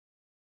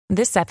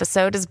This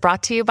episode is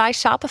brought to you by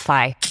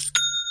Shopify.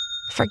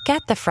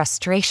 Forget the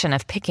frustration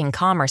of picking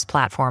commerce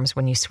platforms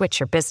when you switch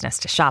your business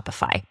to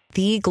Shopify,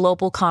 the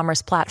global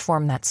commerce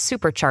platform that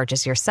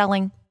supercharges your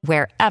selling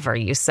wherever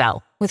you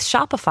sell. With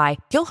Shopify,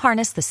 you'll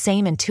harness the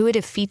same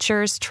intuitive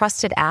features,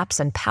 trusted apps,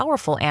 and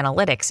powerful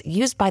analytics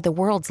used by the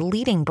world's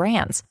leading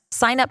brands.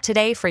 Sign up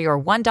today for your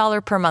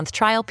 $1 per month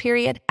trial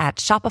period at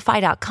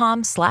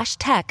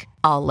shopify.com/tech,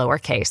 all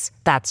lowercase.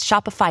 That's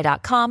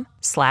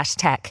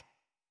shopify.com/tech.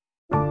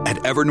 At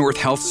Evernorth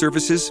Health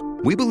Services,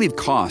 we believe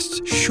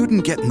costs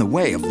shouldn't get in the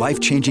way of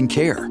life-changing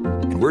care,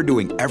 and we're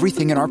doing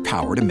everything in our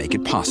power to make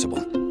it possible.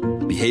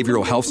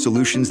 Behavioral health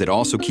solutions that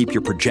also keep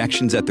your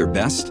projections at their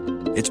best?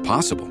 It's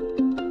possible.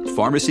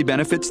 Pharmacy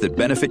benefits that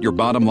benefit your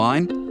bottom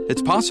line?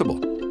 It's possible.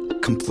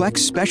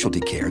 Complex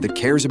specialty care that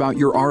cares about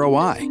your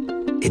ROI?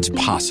 It's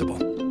possible.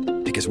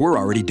 Because we're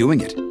already doing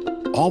it.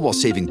 All while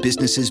saving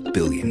businesses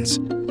billions.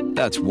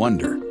 That's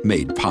Wonder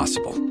made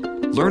possible.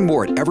 Learn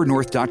more at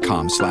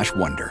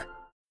evernorth.com/wonder.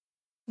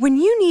 When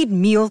you need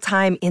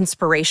mealtime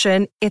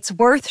inspiration, it's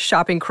worth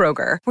shopping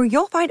Kroger, where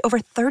you'll find over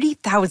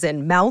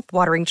 30,000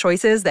 mouth-watering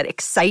choices that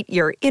excite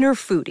your inner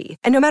foodie.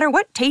 And no matter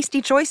what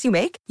tasty choice you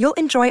make, you'll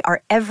enjoy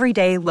our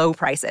everyday low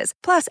prices,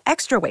 plus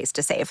extra ways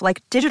to save,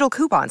 like digital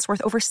coupons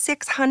worth over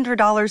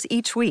 $600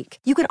 each week.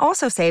 You can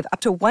also save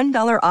up to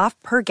 $1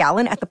 off per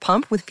gallon at the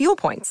pump with fuel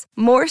points.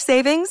 More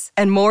savings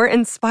and more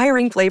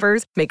inspiring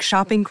flavors make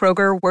shopping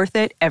Kroger worth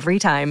it every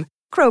time.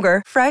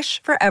 Kroger,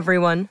 fresh for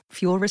everyone.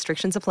 Fuel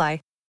restrictions apply.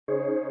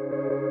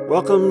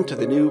 Welcome to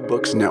the New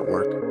Books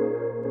Network.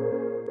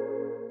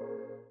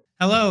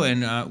 Hello,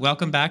 and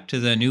welcome back to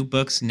the New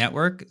Books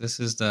Network. This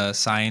is the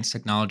Science,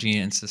 Technology,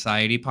 and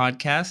Society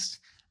podcast.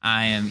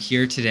 I am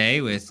here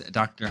today with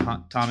Dr.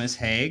 Thomas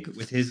Haig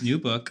with his new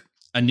book,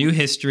 A New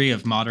History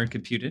of Modern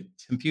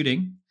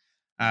Computing,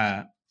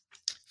 from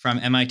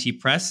MIT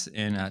Press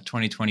in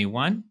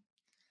 2021.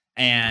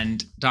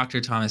 And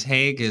Dr. Thomas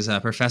Haig is a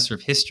professor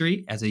of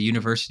history at the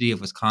University of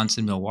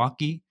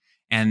Wisconsin-Milwaukee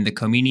and the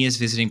Comenius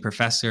Visiting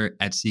Professor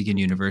at Siegen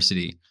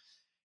University.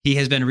 He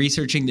has been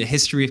researching the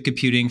history of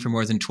computing for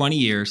more than 20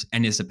 years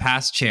and is the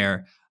past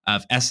chair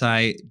of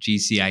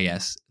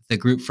SIGCIS, the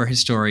Group for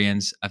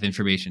Historians of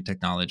Information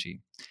Technology.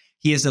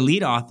 He is the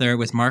lead author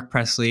with Mark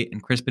Presley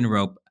and Crispin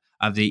Rope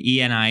of the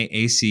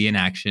ENIAC in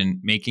Action,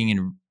 Making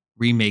and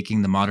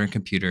Remaking the Modern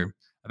Computer,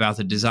 about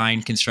the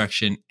design,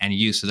 construction, and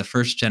use of the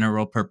first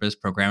general-purpose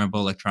programmable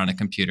electronic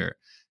computer,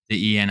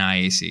 the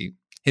ENIAC.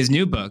 His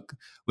new book,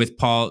 with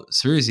Paul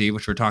Ceruzzi,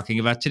 which we're talking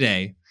about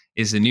today,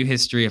 is The New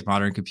History of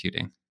Modern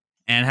Computing.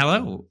 And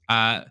hello,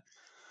 how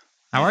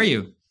are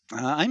you?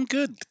 I'm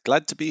good.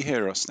 Glad to be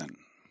here, Austin.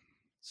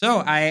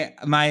 So,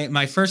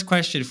 my first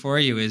question for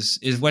you is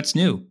what's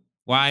new?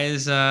 Why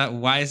is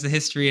the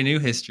history a new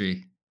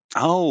history?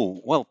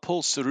 Oh, well,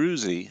 Paul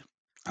Ceruzzi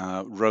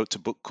wrote a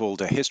book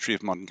called A History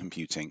of Modern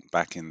Computing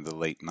back in the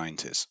late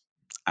 90s.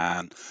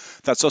 And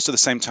that's also the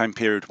same time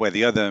period where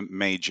the other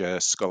major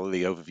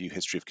scholarly overview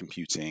history of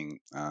computing,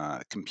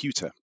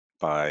 Computer,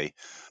 by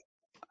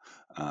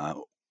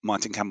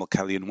Martin Campbell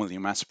Kelly and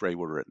William Asprey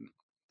were written.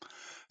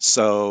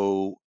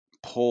 So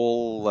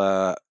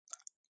Paul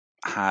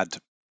had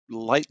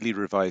lightly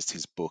revised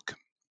his book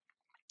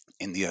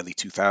in the early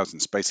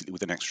 2000s, basically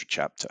with an extra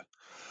chapter.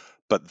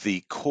 But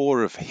the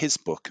core of his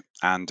book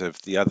and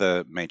of the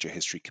other major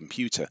history,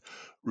 Computer,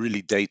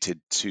 really dated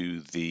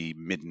to the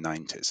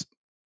mid-90s.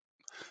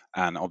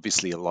 And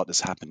obviously a lot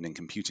has happened in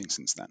computing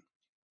since then.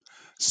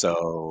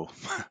 So,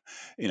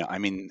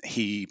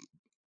 the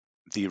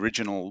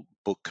original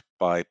book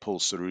by Paul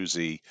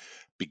Ceruzzi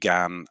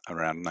began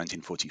around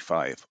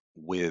 1945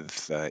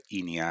 with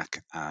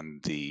ENIAC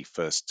and the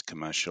first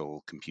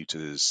commercial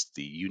computers,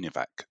 the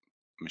UNIVAC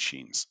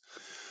machines.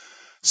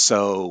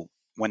 So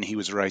when he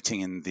was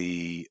writing in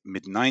the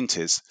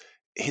mid-90s,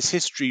 his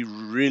history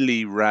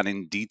really ran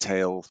in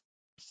detail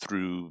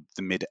through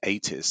the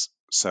mid-80s.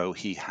 So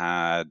he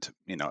had,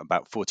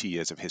 about 40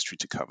 years of history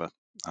to cover.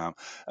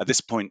 At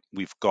this point,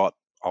 we've got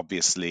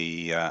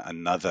obviously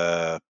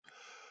another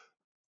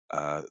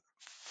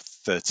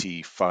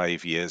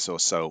 35 years or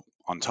so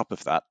on top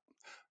of that.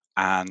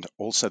 And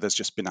also there's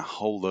just been a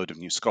whole load of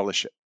new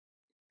scholarship.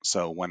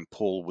 So when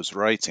Paul was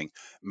writing,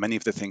 many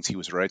of the things he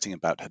was writing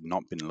about had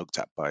not been looked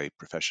at by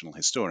professional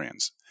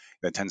historians.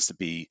 There tends to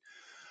be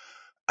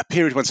a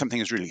period when something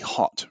is really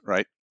hot,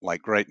 right?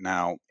 Like right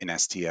now in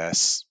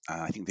STS,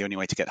 I think the only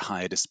way to get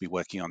hired is to be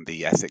working on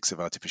the ethics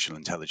of artificial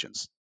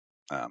intelligence.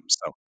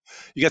 So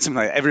you get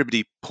something like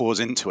everybody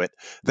pours into it.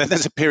 Then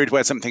there's a period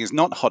where something is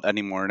not hot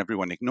anymore and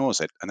everyone ignores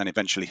it. And then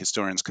eventually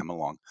historians come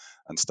along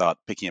and start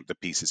picking up the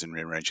pieces and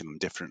rearranging them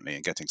differently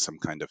and getting some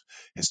kind of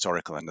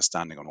historical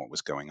understanding on what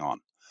was going on.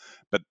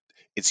 But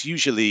it's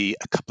usually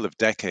a couple of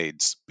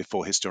decades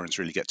before historians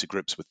really get to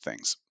grips with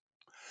things.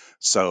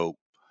 So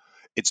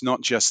it's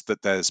not just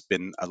that there's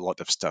been a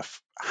lot of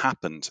stuff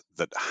happened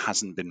that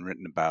hasn't been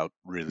written about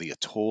really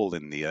at all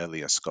in the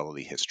earlier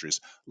scholarly histories,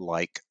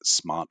 like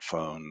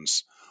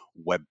smartphones,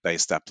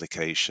 web-based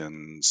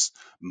applications,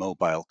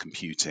 mobile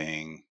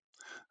computing,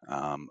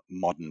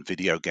 modern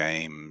video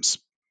games,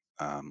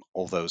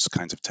 all those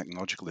kinds of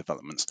technological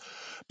developments.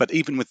 But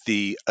even with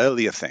the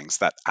earlier things,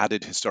 that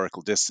added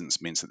historical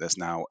distance means that there's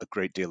now a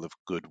great deal of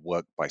good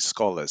work by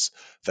scholars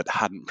that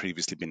hadn't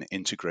previously been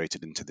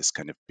integrated into this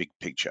kind of big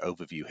picture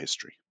overview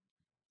history.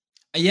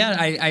 Yeah,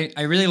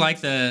 I really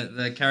like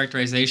the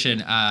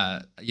characterization.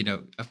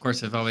 Of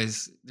course,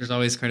 there's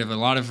always kind of a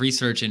lot of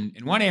research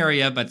in one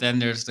area, but then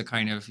there's the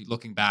kind of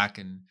looking back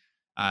and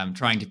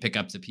trying to pick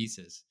up the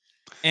pieces.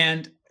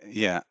 And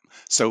Yeah.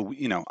 So,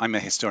 I'm a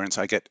historian,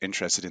 so I get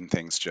interested in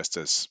things just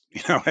as,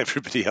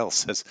 everybody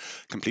else has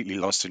completely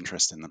lost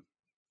interest in them.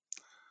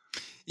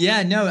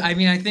 yeah, no, I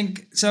mean, I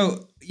think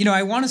so.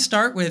 I want to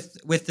start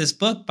with this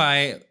book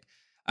by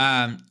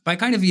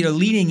kind of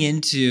leading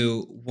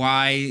into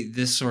why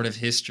this sort of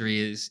history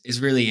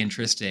is really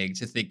interesting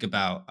to think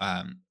about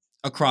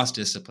across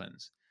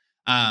disciplines.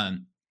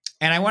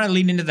 And I want to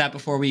lead into that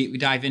before we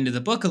dive into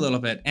the book a little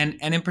bit. And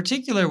in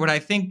particular, what I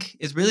think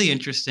is really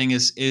interesting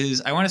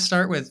is I want to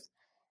start with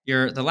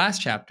the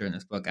last chapter in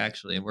this book,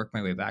 actually, and work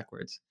my way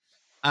backwards.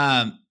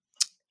 So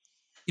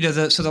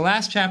the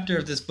last chapter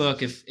of this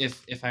book,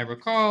 if I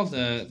recall,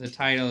 the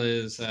title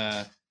is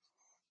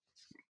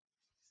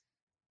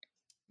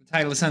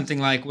something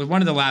like, with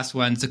one of the last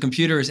ones, "The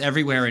computer is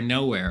everywhere and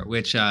nowhere,"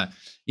 which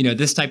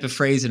this type of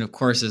phrase, and of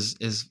course,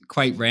 is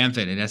quite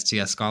rampant in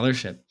STS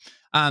scholarship.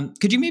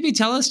 Could you maybe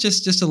tell us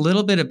just a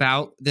little bit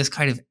about this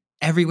kind of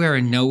everywhere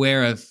and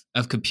nowhere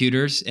of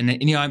computers? And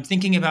I'm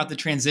thinking about the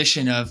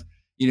transition of,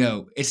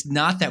 it's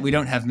not that we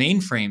don't have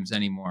mainframes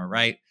anymore,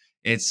 right?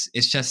 It's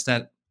just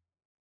that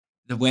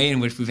the way in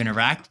which we've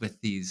interacted with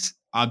these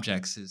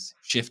objects has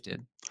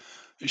shifted.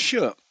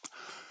 Sure.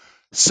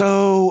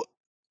 So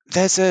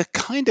there's a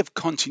kind of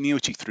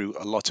continuity through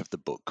a lot of the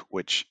book,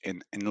 which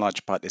in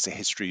large part is a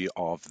history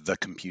of the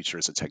computer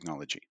as a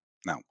technology.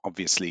 Now,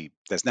 obviously,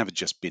 there's never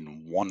just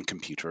been one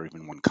computer or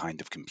even one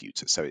kind of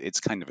computer. So it's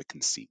kind of a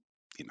conceit,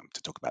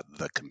 to talk about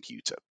the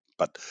computer.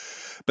 But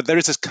there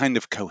is this kind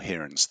of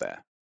coherence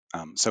there.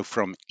 So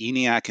from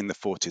ENIAC in the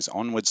 40s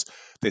onwards,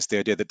 there's the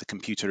idea that the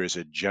computer is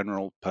a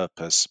general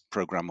purpose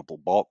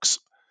programmable box.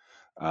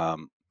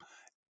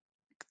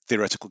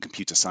 Theoretical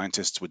computer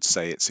scientists would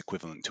say it's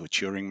equivalent to a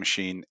Turing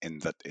machine in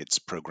that it's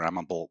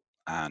programmable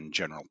and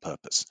general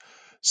purpose.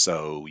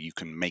 So you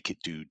can make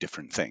it do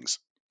different things,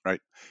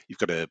 right? You've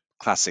got a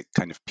classic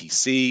kind of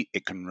PC.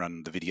 It can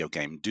run the video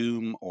game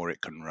Doom, or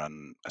it can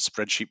run a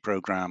spreadsheet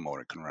program,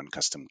 or it can run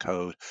custom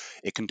code.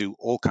 It can do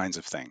all kinds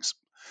of things.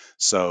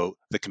 So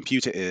the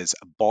computer is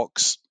a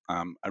box.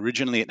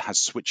 Originally, it has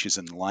switches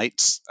and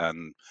lights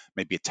and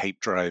maybe a tape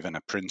drive and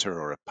a printer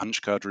or a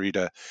punch card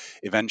reader.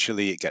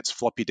 Eventually, it gets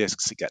floppy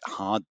disks, it gets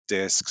hard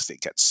disks,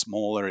 it gets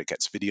smaller, it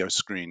gets video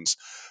screens.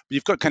 But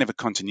you've got kind of a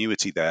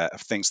continuity there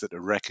of things that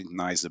are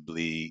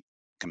recognizably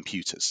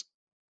computers.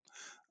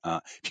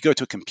 If you go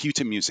to a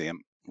computer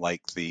museum,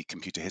 like the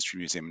Computer History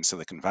Museum in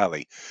Silicon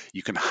Valley,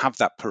 you can have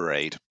that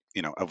parade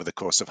over the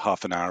course of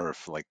half an hour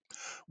of like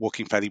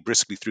walking fairly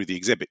briskly through the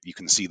exhibit. You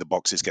can see the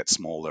boxes get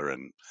smaller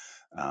and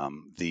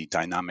the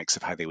dynamics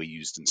of how they were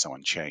used and so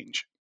on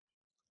change.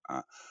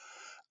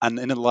 And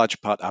in a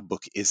large part, our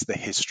book is the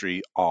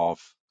history of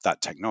that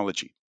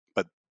technology.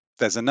 But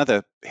there's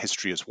another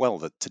history as well,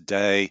 that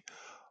today,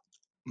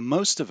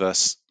 most of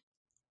us,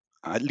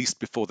 at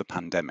least before the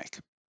pandemic,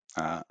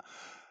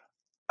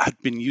 had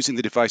been using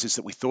the devices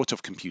that we thought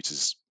of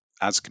computers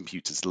as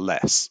computers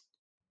less.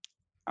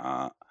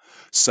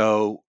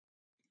 So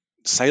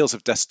sales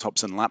of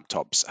desktops and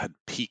laptops had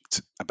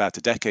peaked about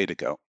a decade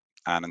ago,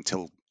 and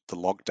until the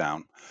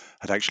lockdown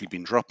had actually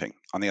been dropping.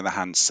 On the other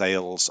hand,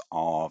 sales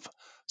of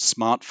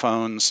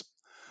smartphones,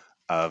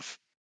 of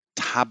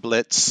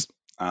tablets,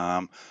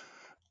 of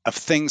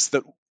things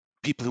that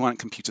people who aren't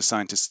computer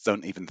scientists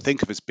don't even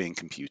think of as being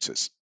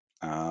computers,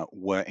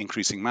 were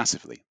increasing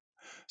massively.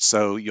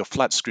 So your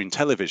flat screen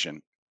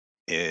television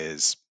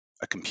is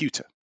a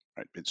computer,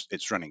 right?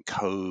 It's running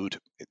code.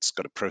 It's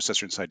got a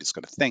processor inside. It's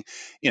got a thing.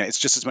 It's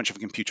just as much of a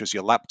computer as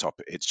your laptop.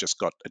 It's just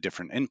got a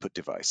different input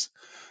device.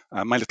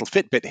 My little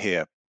Fitbit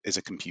here is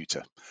a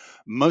computer.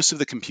 Most of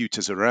the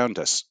computers around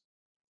us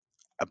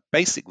are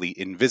basically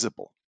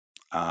invisible.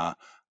 A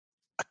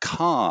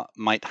car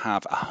might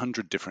have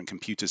 100 different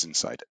computers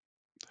inside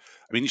it.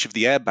 I mean, each of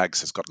the airbags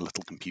has got a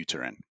little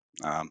computer in.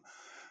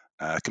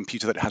 A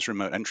computer that has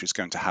remote entry is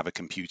going to have a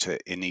computer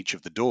in each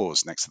of the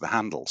doors next to the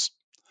handles,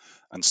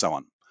 and so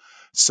on.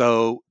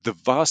 So the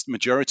vast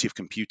majority of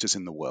computers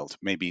in the world,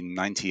 maybe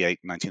 98,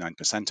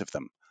 99% of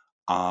them,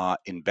 are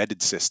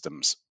embedded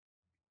systems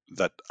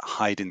that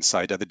hide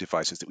inside other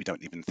devices that we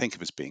don't even think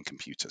of as being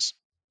computers.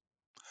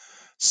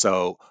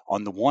 So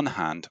on the one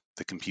hand,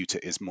 the computer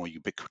is more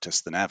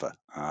ubiquitous than ever.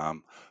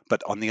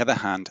 But on the other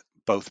hand,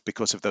 both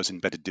because of those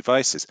embedded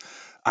devices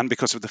and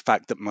because of the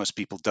fact that most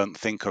people don't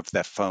think of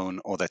their phone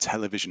or their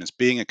television as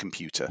being a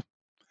computer,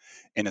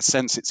 in a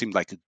sense, it seemed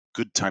like a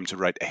good time to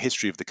write a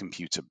history of the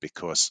computer,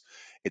 because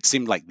it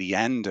seemed like the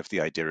end of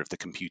the idea of the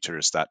computer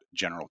as that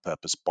general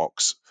purpose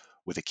box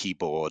with a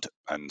keyboard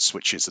and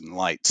switches and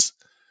lights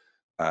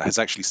has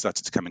actually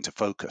started to come into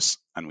focus,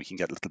 and we can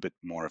get a little bit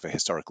more of a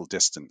historical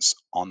distance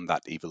on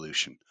that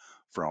evolution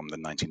from the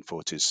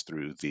 1940s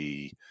through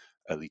the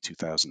early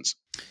 2000s.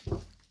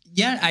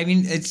 Yeah, I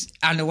mean, it's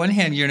on the one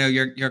hand,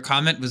 your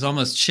comment was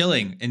almost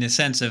chilling in the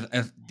sense of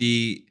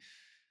the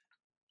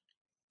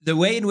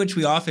way in which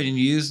we often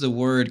use the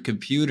word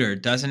computer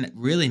doesn't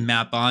really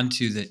map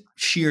onto the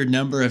sheer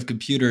number of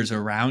computers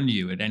around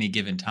you at any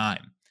given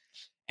time.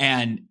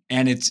 And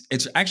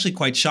it's actually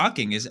quite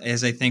shocking,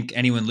 as I think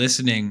anyone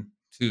listening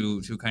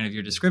to kind of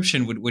your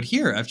description would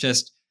hear, of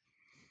just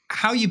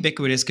how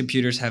ubiquitous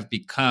computers have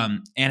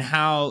become and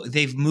how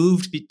they've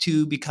moved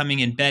to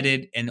becoming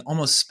embedded and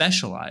almost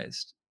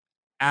specialized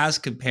as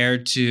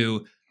compared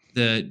to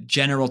the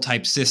general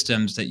type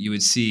systems that you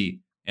would see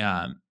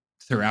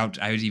throughout,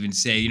 I would even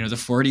say, the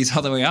 40s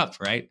all the way up,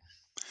 right?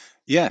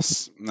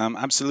 Yes,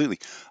 absolutely.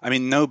 I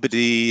mean,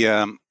 nobody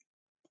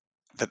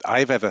that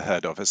I've ever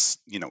heard of has,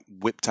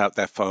 whipped out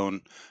their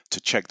phone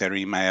to check their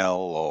email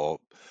or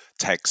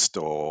text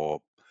or,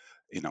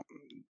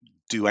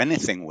 do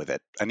anything with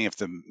it, any of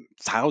the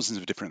thousands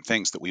of different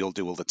things that we all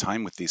do all the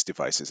time with these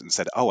devices, and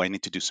said, oh, I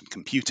need to do some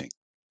computing,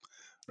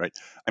 right?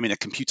 I mean, a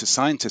computer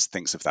scientist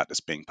thinks of that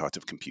as being part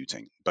of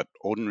computing, but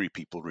ordinary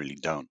people really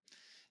don't.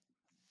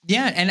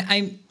 Yeah,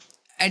 and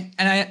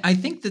I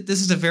think that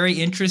this is a very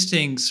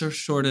interesting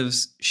sort of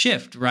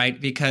shift, right?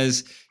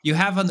 Because you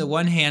have on the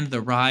one hand the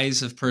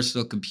rise of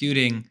personal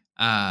computing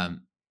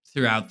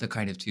throughout the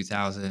kind of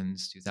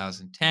 2000s,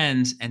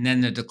 2010s, and then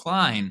the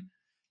decline.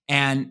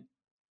 And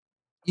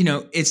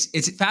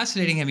it's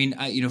fascinating. I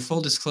mean,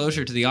 full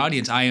disclosure to the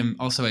audience, I am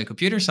also a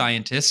computer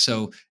scientist,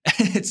 so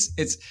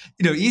it's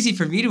easy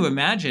for me to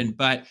imagine.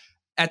 But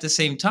at the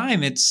same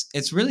time,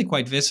 it's really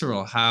quite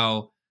visceral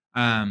how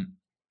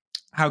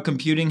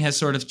computing has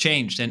sort of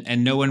changed,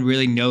 and no one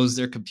really knows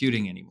they're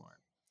computing anymore.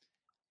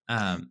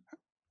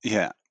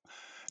 Yeah.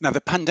 Now,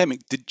 the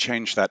pandemic did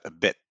change that a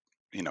bit.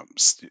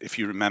 If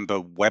you remember,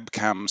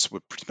 webcams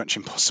were pretty much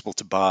impossible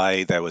to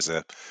buy. There was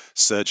a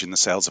surge in the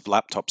sales of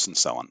laptops and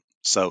so on.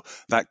 So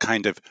that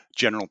kind of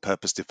general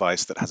purpose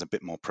device that has a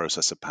bit more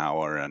processor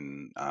power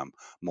and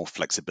more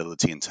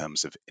flexibility in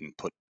terms of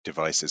input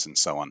devices and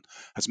so on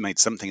has made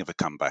something of a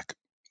comeback.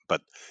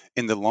 But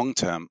in the long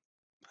term,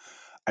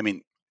 I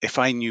mean, if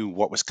I knew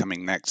what was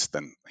coming next,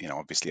 then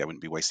obviously I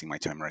wouldn't be wasting my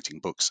time writing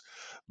books.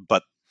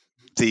 But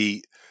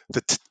the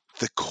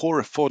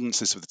core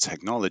affordances of the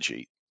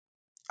technology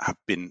have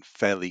been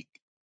fairly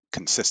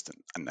consistent,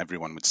 and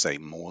everyone would say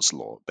Moore's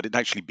law, but it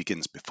actually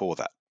begins before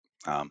that.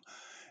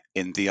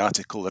 In the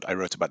article that I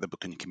wrote about the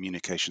book and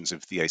communications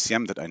of the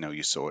ACM that I know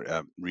you saw,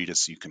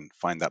 readers, you can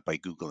find that by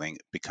Googling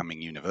Becoming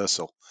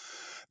Universal.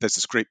 There's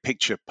this great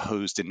picture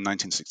posed in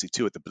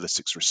 1962 at the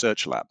Ballistics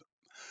Research Lab,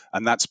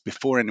 and that's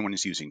before anyone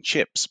is using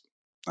chips,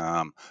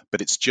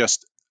 but it's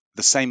just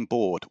the same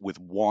board with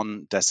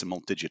 1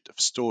 decimal digit of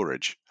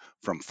storage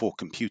from 4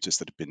 computers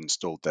that have been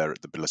installed there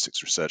at the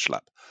Ballistics Research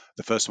Lab.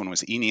 The first one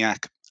was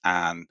ENIAC,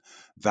 and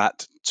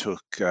that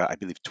took, I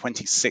believe,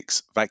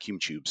 26 vacuum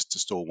tubes to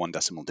store 1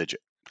 decimal digit.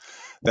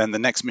 Then the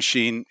next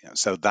machine,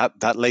 so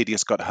that lady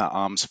has got her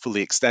arms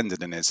fully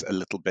extended and is a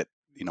little bit,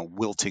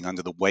 wilting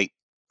under the weight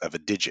of a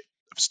digit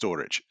of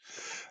storage.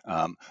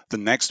 The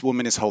next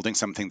woman is holding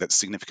something that's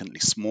significantly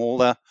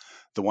smaller.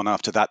 The one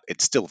after that,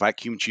 it's still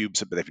vacuum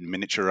tubes, but they've been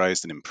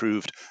miniaturized and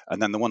improved.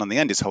 And then the one on the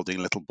end is holding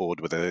a little board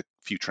with a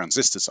few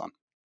transistors on.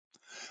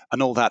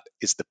 And all that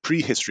is the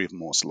prehistory of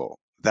Moore's law.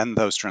 Then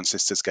those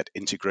transistors get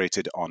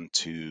integrated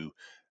onto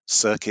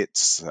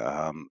circuits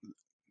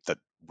that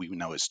we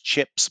know as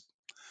chips.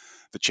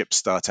 The chips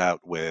start out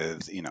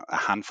with, a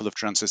handful of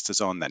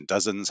transistors on, then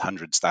dozens,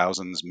 hundreds,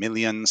 thousands,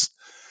 millions.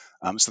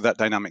 So that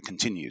dynamic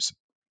continues.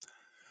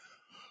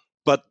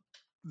 But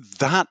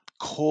that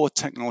core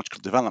technological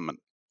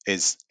development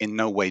is in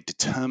no way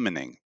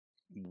determining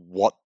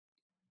what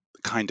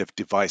kind of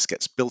device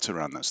gets built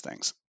around those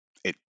things.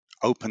 It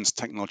opens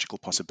technological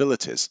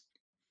possibilities,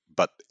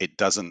 but it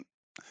doesn't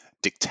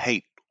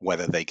dictate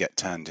whether they get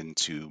turned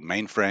into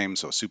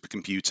mainframes or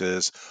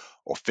supercomputers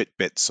or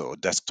Fitbits or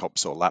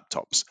desktops or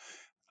laptops.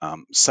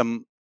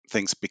 Some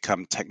things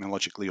become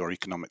technologically or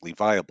economically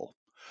viable.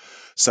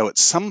 So at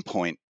some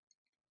point,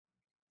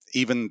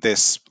 even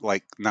this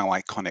now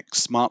iconic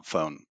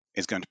smartphone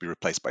is going to be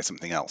replaced by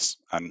something else.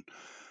 And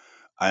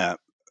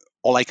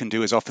all I can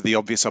do is offer the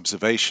obvious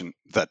observation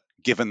that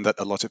given that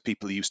a lot of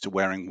people are used to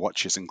wearing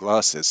watches and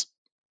glasses,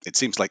 it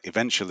seems like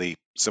eventually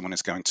someone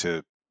is going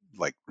to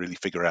really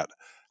figure out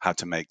how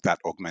to make that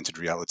augmented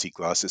reality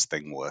glasses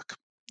thing work,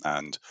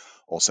 and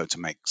also to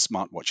make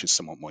smartwatches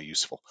somewhat more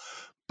useful.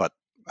 But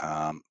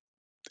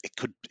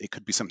it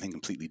could be something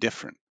completely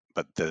different.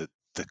 But the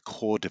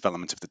core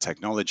development of the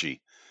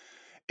technology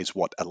is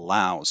what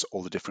allows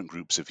all the different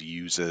groups of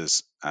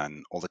users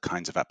and all the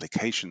kinds of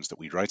applications that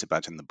we write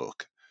about in the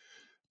book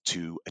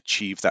to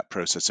achieve that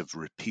process of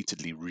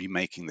repeatedly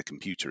remaking the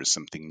computer as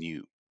something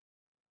new,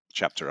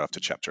 chapter after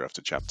chapter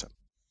after chapter.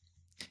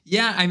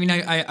 Yeah, I mean,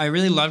 I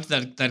really loved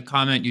that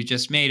comment you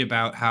just made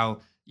about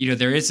how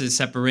there is a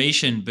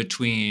separation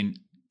between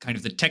kind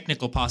of the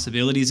technical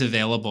possibilities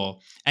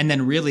available, and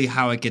then really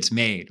how it gets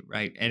made,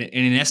 right? And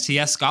in an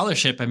STS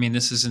scholarship, I mean,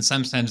 this is in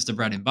some sense the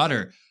bread and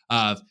butter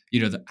of,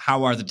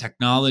 how are the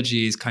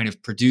technologies kind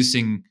of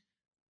producing,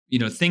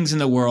 things in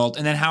the world,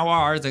 and then how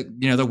are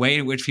the way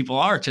in which people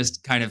are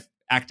just kind of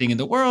acting in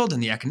the world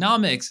and the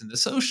economics and the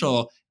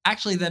social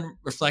actually then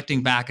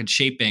reflecting back and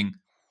shaping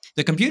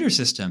the computer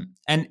system.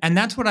 And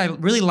that's what I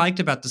really liked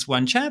about this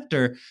one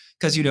chapter,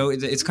 because,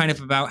 it's kind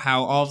of about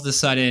how all of a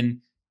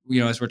sudden,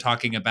 as we're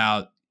talking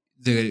about,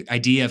 the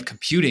idea of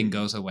computing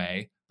goes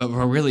away, but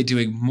we're really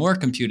doing more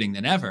computing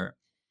than ever.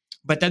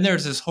 But then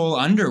there's this whole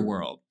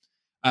underworld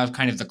of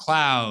kind of the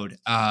cloud,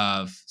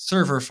 of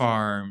server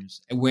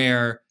farms,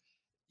 where,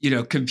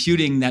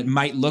 computing that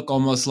might look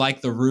almost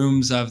like the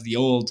rooms of the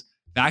old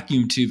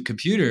vacuum tube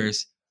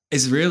computers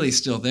is really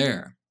still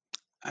there.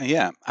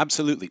 Yeah,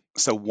 absolutely.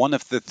 So one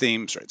of the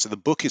themes, right? So the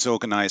book is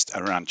organized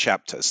around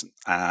chapters,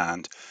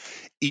 and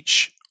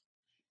each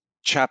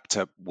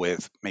chapter,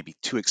 with maybe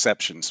two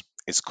exceptions,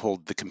 is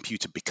called "The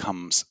Computer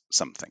Becomes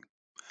Something."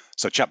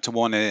 So chapter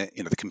one,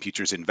 the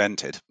computer is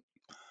invented,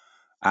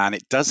 and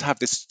it does have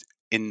this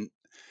in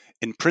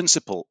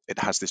principle, it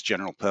has this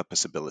general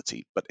purpose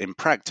ability, but in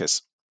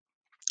practice,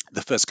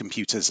 the first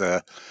computers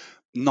are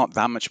not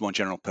that much more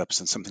general purpose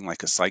than something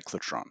like a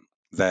cyclotron.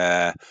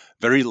 They're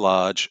very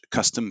large,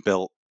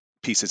 custom-built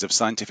pieces of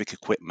scientific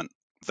equipment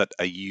that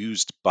are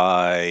used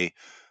by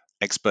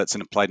experts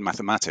in applied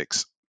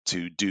mathematics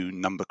to do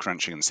number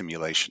crunching and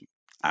simulation.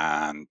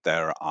 And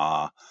there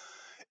are,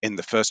 in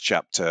the first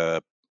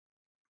chapter,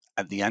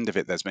 at the end of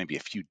it, there's maybe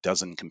a few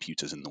dozen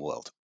computers in the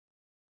world.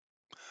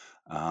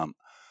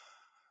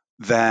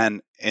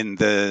 Then in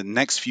the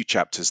next few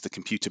chapters, the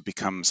computer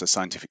becomes a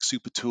scientific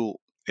super tool.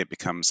 It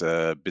becomes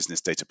a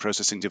business data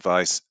processing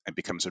device. It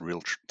becomes a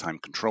real-time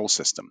control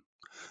system.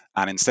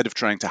 And instead of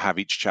trying to have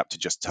each chapter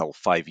just tell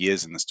 5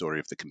 years in the story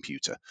of the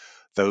computer,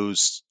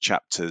 those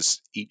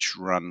chapters each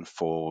run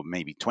for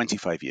maybe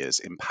 25 years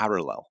in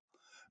parallel.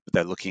 But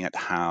they're looking at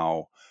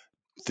how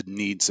the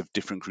needs of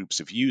different groups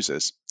of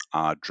users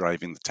are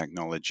driving the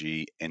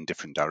technology in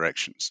different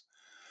directions.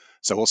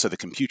 So also the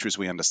computer, as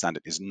we understand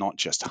it, is not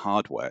just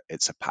hardware.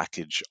 It's a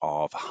package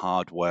of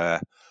hardware,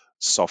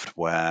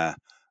 software,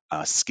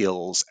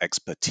 skills,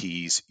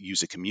 expertise,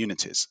 user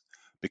communities.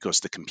 Because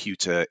the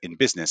computer in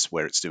business,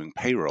 where it's doing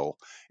payroll,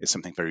 is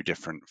something very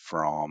different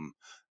from,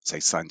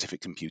 say,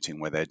 scientific computing,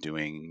 where they're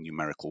doing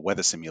numerical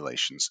weather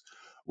simulations,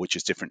 which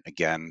is different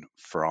again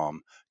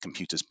from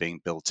computers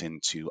being built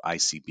into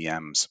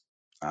ICBMs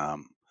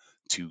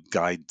to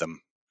guide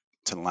them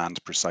to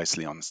land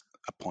precisely on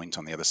a point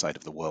on the other side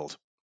of the world.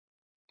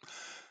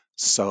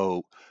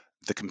 So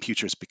the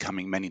computer is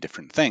becoming many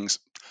different things.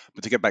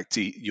 But to get back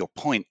to your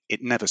point,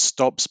 it never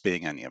stops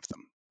being any of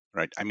them,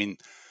 right? I mean,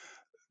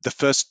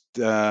 the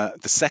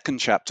second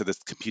chapter, the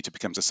computer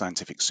becomes a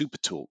scientific super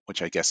tool,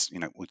 which I guess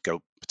would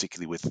go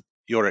particularly with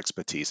your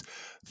expertise.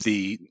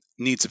 The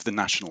needs of the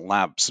national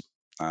labs,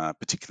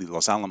 particularly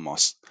Los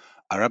Alamos,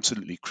 are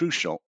absolutely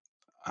crucial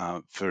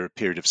for a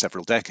period of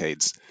several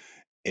decades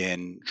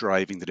in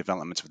driving the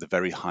development of the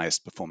very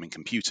highest performing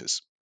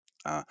computers.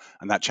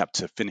 And that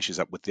chapter finishes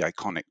up with the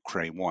iconic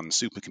Cray 1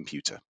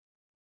 supercomputer.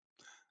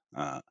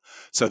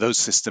 So those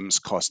systems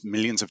cost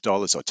millions of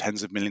dollars or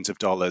tens of millions of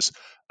dollars.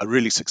 A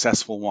really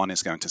successful one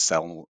is going to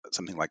sell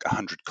something like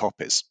 100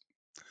 copies.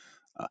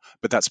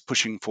 But that's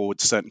pushing forward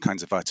certain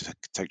kinds of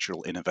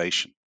architectural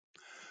innovation.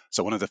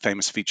 So one of the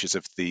famous features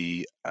of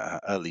the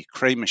early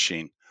Cray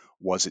machine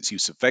was its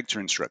use of vector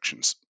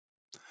instructions.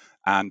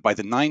 And by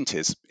the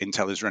 90s,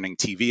 Intel is running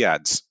TV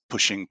ads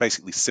pushing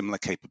basically similar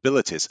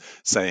capabilities,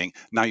 saying,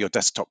 now your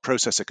desktop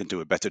processor can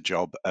do a better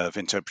job of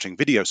interpreting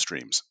video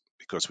streams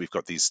because we've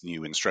got these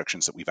new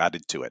instructions that we've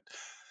added to it.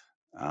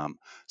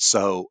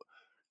 So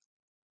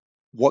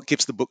what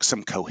gives the book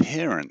some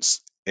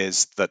coherence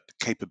is that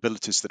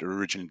capabilities that are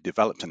originally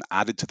developed and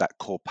added to that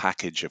core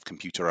package of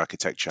computer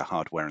architecture,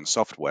 hardware, and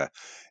software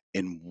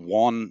in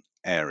one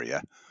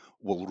area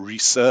will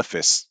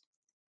resurface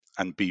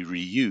and be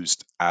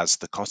reused as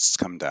the costs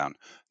come down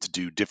to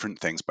do different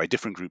things by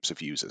different groups of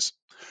users,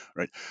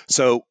 right?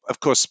 So, of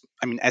course,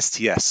 I mean,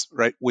 STS,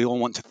 right? We all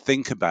want to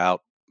think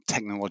about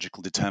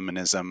technological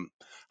determinism,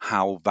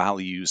 how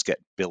values get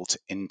built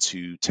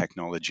into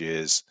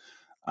technologies,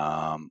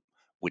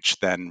 which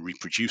then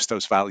reproduce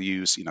those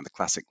values, the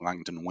classic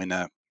Langdon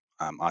winner,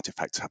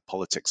 artifacts have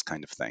politics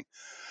kind of thing.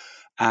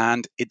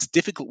 And it's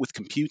difficult with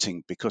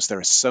computing because there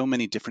are so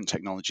many different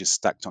technologies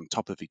stacked on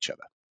top of each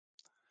other.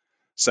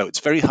 So it's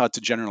very hard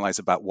to generalize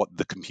about what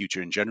the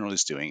computer in general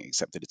is doing,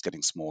 except that it's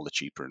getting smaller,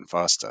 cheaper, and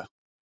faster.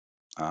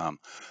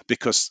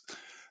 Because,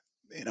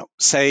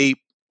 say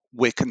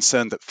we're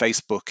concerned that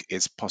Facebook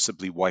is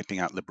possibly wiping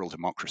out liberal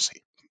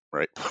democracy,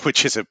 right?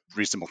 Which is a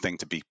reasonable thing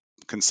to be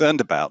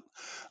concerned about.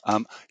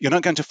 You're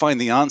not going to find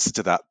the answer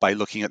to that by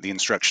looking at the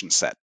instruction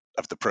set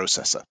of the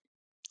processor.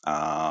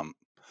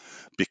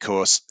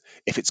 Because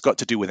if it's got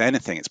to do with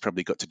anything, it's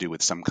probably got to do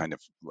with some kind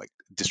of like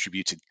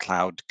distributed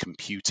cloud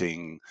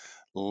computing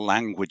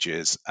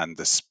languages and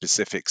the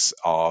specifics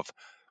of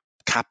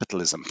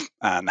capitalism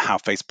and how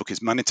Facebook is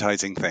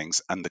monetizing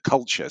things and the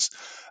cultures.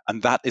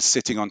 And that is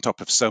sitting on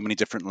top of so many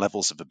different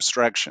levels of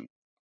abstraction.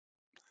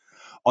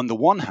 On the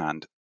one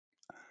hand,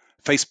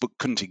 Facebook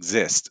couldn't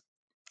exist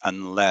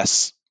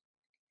unless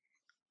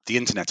the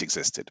internet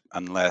existed,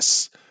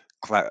 unless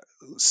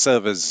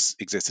servers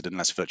existed,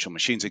 unless virtual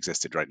machines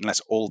existed, right?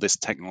 Unless all this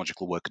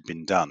technological work had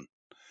been done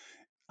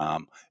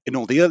in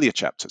all the earlier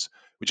chapters,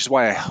 which is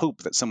why I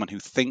hope that someone who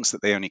thinks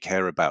that they only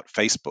care about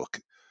Facebook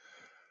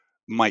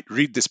might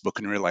read this book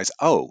and realize,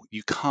 oh,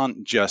 you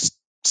can't just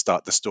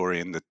start the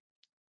story in the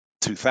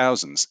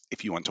 2000s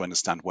if you want to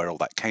understand where all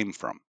that came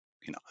from.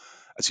 You know,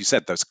 as you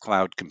said, those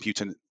cloud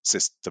computing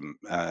system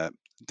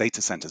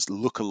data centers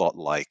look a lot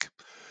like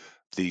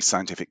the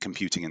scientific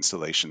computing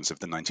installations of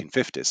the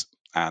 1950s,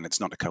 and it's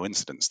not a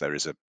coincidence. There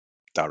is a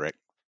direct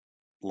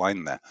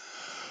line there.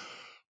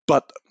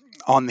 But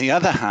on the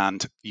other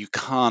hand, you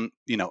can't,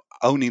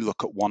 only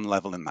look at one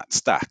level in that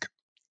stack.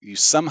 You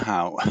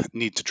somehow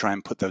need to try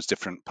and put those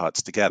different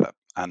parts together,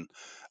 and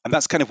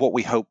that's kind of what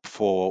we hope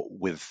for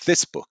with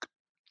this book.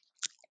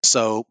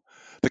 So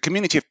the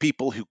community of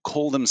people who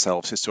call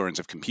themselves historians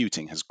of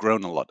computing has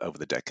grown a lot over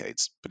the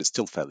decades, but it's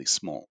still fairly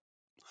small.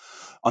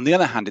 On the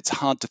other hand, it's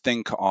hard to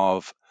think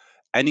of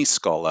any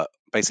scholar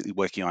basically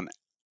working on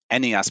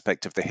any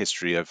aspect of the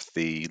history of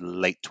the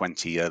late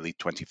 20th, early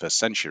 21st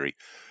century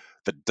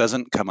that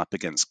doesn't come up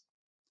against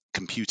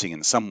computing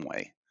in some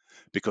way,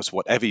 because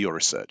whatever you're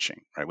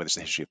researching, right, whether it's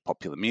the history of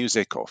popular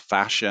music or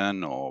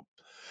fashion or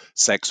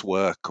sex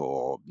work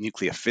or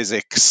nuclear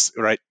physics,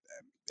 right,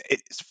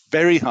 it's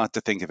very hard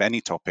to think of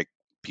any topic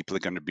people are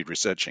going to be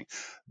researching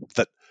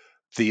that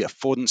the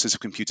affordances of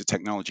computer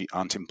technology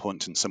aren't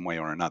important in some way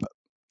or another.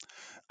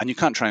 And you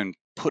can't try and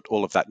put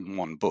all of that in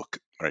one book,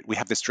 right? We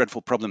have this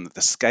dreadful problem that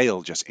the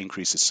scale just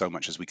increases so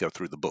much as we go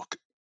through the book.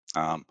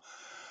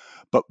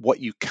 But what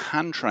you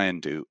can try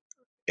and do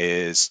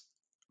is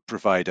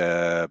provide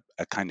a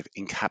kind of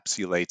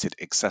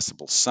encapsulated,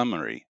 accessible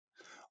summary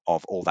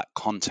of all that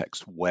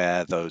context,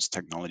 where those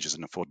technologies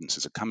and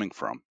affordances are coming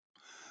from.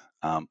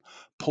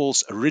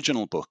 Paul's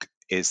original book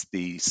is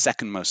the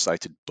second most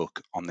cited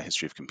book on the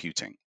history of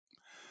computing.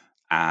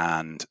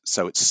 And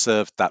so it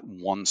served that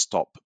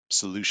one-stop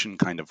solution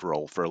kind of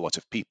role for a lot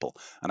of people.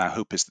 And our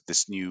hope is that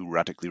this new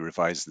radically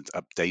revised and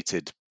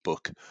updated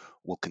book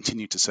will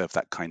continue to serve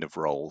that kind of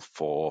role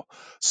for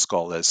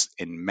scholars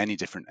in many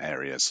different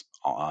areas,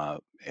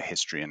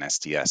 history and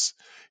STS,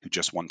 who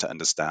just want to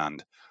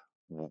understand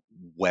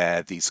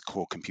where these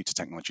core computer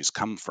technologies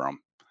come from.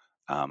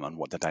 And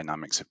what the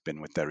dynamics have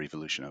been with their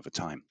evolution over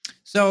time.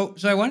 So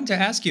I wanted to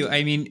ask you.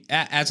 I mean,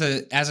 as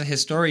a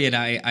historian,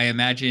 I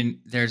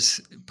imagine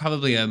there's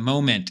probably a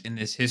moment in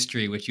this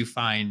history which you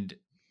find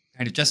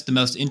kind of just the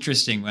most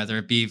interesting, whether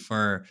it be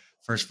for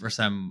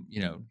some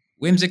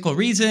whimsical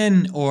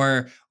reason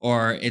or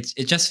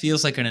it just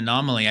feels like an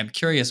anomaly. I'm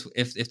curious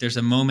if there's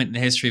a moment in the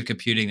history of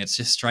computing that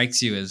just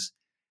strikes you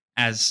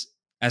as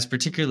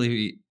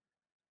particularly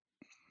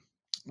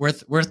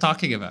worth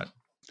talking about.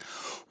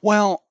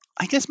 Well,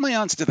 I guess my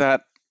answer to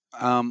that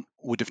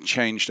would have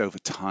changed over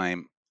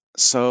time.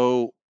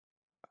 So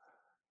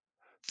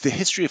the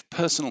history of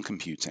personal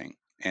computing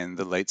in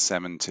the late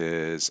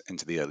 70s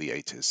into the early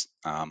 80s,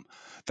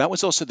 that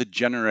was also the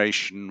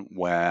generation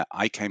where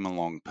I came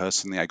along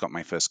personally. I got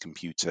my first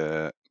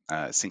computer,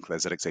 Sinclair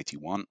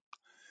ZX81,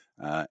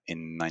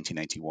 in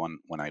 1981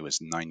 when I was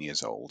 9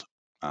 years old.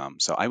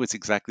 So I was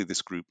exactly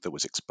this group that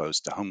was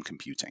exposed to home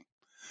computing.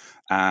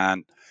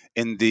 And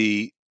in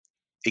the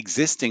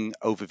existing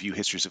overview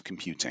histories of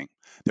computing,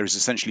 there is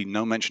essentially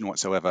no mention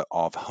whatsoever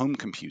of home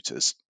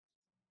computers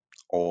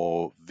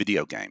or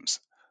video games.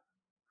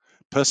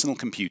 Personal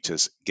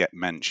computers get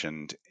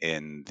mentioned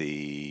in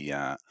the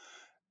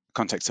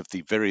context of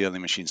the very early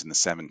machines in the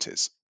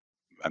 70s.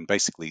 And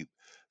basically,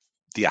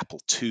 the Apple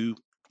II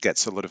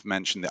gets a lot of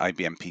mention. The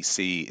IBM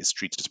PC is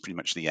treated as pretty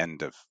much the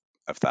end of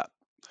that.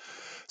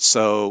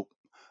 So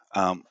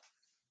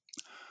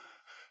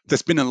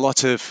there's been a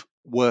lot of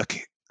work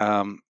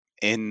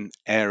in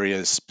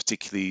areas,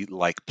 particularly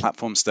like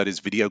platform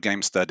studies, video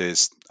game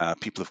studies.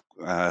 People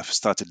have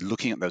started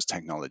looking at those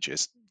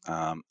technologies,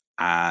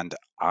 and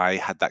I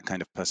had that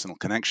kind of personal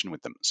connection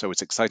with them. So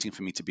it's exciting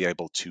for me to be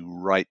able to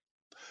write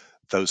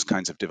those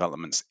kinds of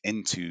developments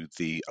into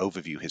the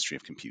overview history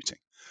of computing.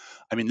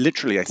 I mean,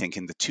 literally, I think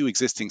in the two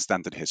existing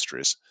standard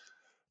histories,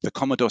 the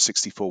Commodore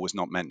 64 was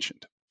not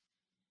mentioned.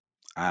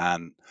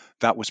 And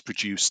that was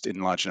produced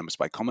in large numbers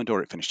by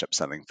Commodore. It finished up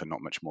selling for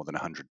not much more than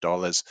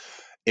 $100.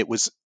 It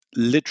was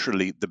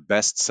literally the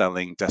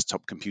best-selling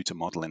desktop computer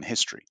model in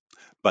history,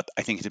 but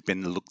I think it had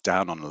been looked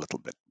down on a little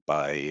bit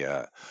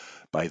by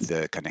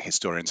the kind of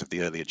historians of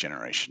the earlier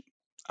generation.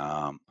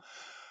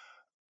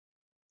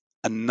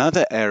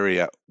 Another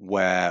area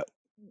where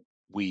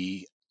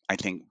we, I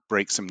think,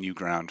 break some new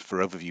ground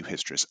for overview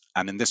histories,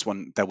 and in this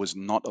one there was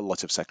not a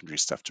lot of secondary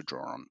stuff to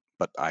draw on,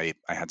 but I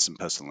had some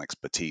personal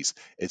expertise.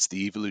 It's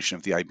the evolution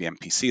of the IBM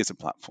PC as a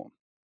platform.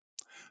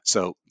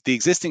 So the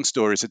existing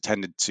stories had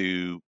tended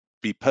to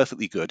be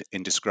perfectly good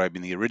in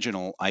describing the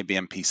original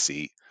IBM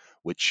PC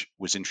which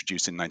was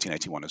introduced in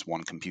 1981 as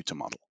one computer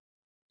model.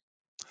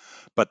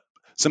 But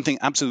something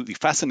absolutely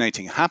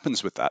fascinating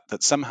happens with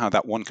that somehow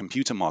that one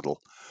computer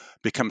model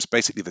becomes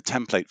basically the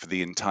template for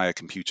the entire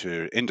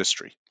computer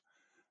industry.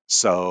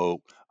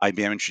 So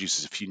IBM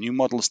introduces a few new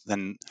models,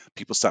 then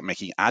people start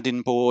making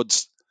add-in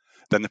boards.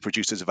 Then the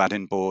producers of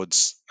add-in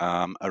boards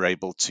are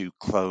able to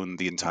clone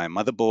the entire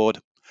motherboard.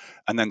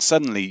 And then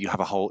suddenly you have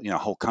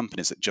whole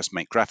companies that just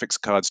make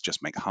graphics cards,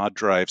 just make hard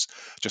drives,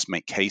 just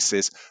make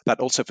cases. That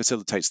also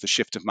facilitates the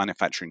shift of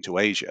manufacturing to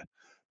Asia,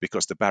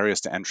 because the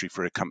barriers to entry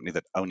for a company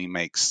that only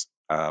makes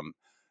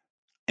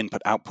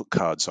input-output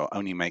cards or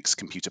only makes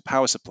computer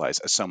power supplies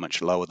are so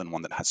much lower than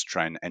one that has to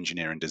try and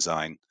engineer and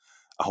design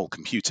a whole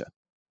computer.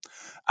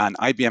 And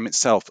IBM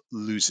itself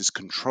loses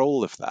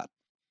control of that.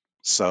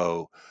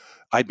 So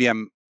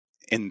IBM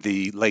in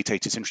the late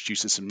 80s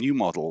introduces some new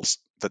models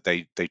that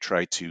they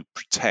try to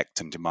protect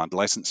and demand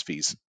license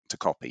fees to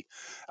copy.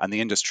 And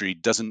the industry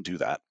doesn't do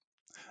that.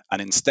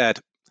 And instead,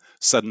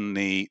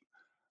 suddenly,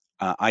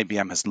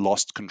 IBM has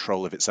lost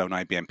control of its own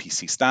IBM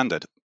PC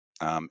standard.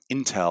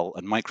 Intel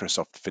and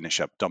Microsoft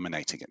finish up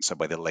dominating it. So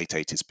by the late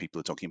 80s,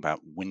 people are talking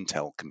about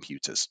Wintel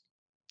computers.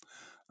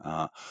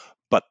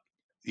 But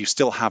you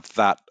still have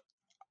that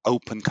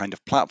open kind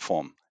of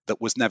platform that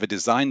was never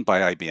designed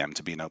by IBM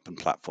to be an open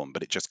platform,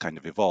 but it just kind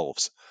of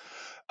evolves.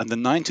 And the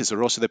 90s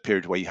are also the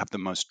period where you have the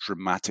most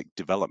dramatic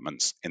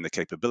developments in the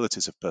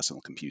capabilities of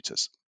personal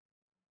computers.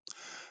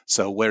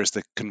 So whereas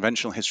the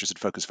conventional histories had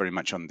focused very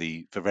much on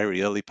the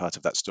very early part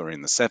of that story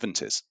in the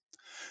 70s,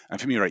 and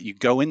for me, right, you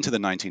go into the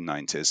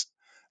 1990s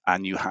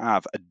and you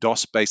have a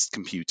DOS-based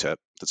computer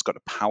that's got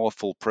a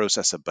powerful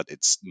processor, but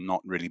it's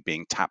not really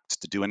being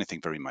tapped to do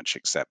anything very much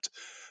except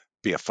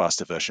be a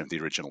faster version of the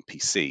original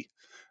PC,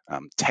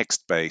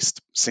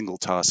 text-based, single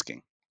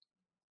tasking.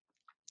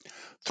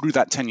 Through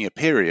that 10-year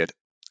period,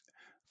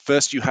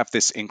 first you have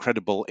this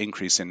incredible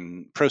increase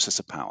in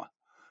processor power.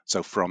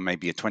 So from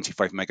maybe a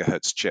 25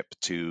 megahertz chip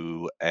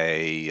to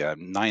a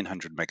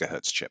 900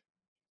 megahertz chip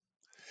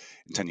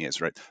in 10 years,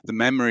 right? The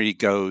memory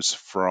goes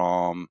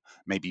from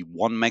maybe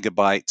 1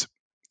 megabyte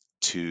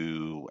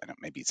to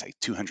maybe say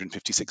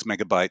 256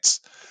 megabytes.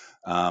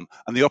 And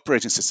the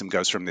operating system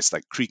goes from this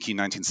like creaky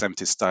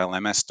 1970s style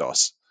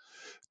MS-DOS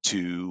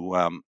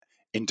to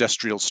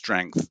industrial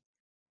strength,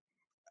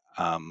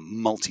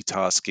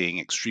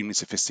 multitasking, extremely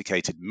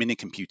sophisticated mini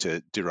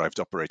computer derived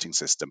operating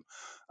system,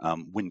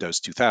 Windows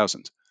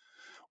 2000,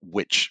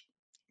 which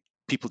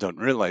people don't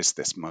realize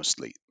this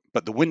mostly.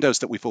 But the Windows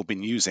that we've all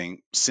been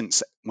using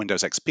since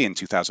Windows XP in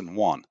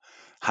 2001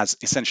 has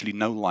essentially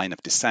no line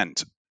of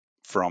descent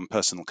from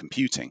personal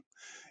computing.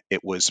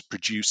 It was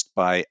produced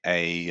by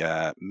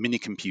a mini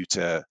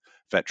computer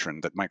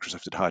veteran that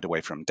Microsoft had hired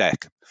away from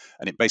DEC,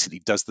 and it basically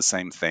does the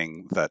same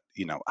thing that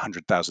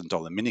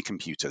 $100,000 mini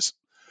computers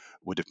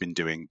would have been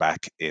doing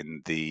back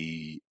in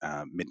the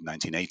mid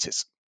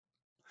 1980s.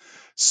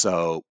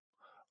 So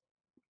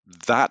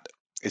that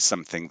is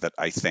something that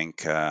I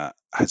think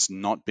has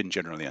not been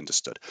generally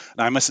understood.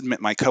 Now, I must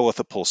admit, my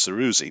co-author, Paul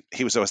Ceruzzi,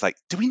 he was always like,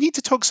 do we need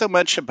to talk so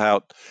much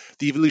about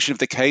the evolution of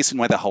the case and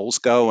where the holes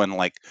go? And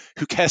like,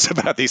 who cares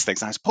about these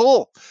things? And I was,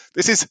 Paul,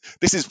 this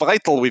is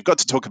vital. We've got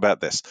to talk about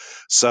this.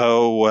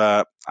 So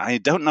I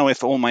don't know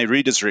if all my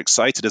readers are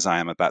excited as I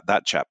am about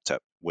that chapter,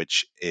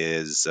 which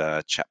is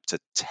chapter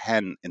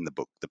 10 in the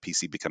book, The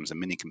PC Becomes a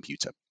Mini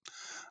Computer.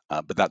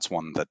 But that's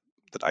one that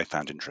I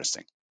found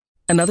interesting.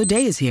 Another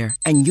day is here,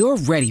 and you're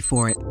ready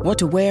for it. What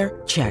to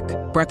wear? Check.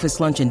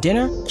 Breakfast, lunch, and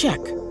dinner?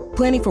 Check.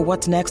 Planning for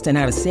what's next and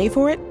how to save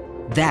for it?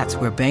 That's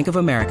where Bank of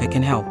America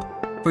can help.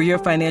 For your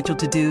financial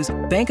to-dos,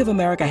 Bank of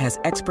America has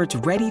experts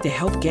ready to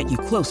help get you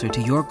closer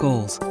to your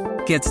goals.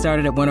 Get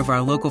started at one of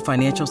our local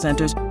financial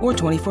centers or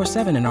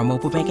 24/7 in our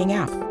mobile banking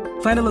app.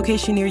 Find a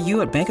location near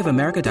you at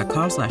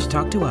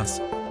bankofamerica.com/talktous.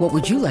 What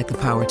would you like the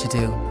power to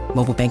do?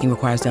 Mobile banking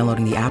requires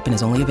downloading the app and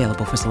is only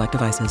available for select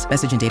devices.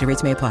 Message and data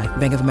rates may apply.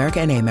 Bank of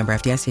America NA, member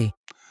FDIC.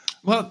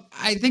 Well,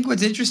 I think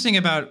what's interesting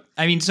about,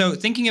 so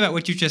thinking about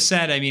what you just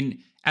said,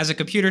 as a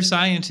computer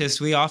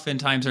scientist, we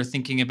oftentimes are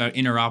thinking about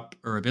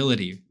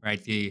interoperability,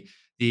 right?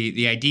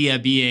 The idea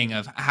being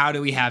of how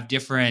do we have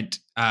different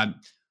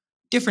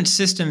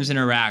systems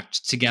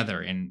interact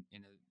together in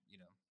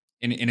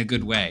a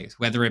good way,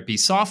 whether it be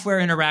software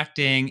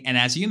interacting. And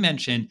as you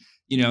mentioned,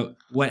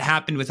 what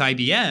happened with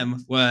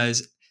IBM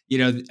was,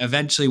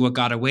 eventually what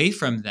got away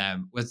from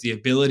them was the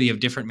ability of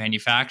different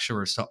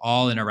manufacturers to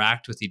all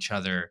interact with each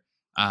other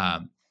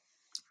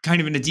kind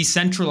of in a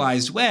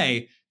decentralized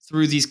way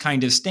through these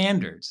kind of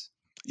standards.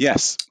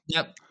 Yes.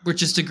 That were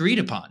just agreed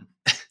upon.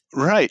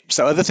 Right.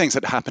 So other things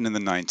that happened in the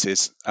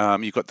 90s,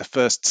 you've got the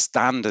first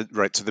standard,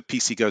 right? So the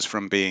PC goes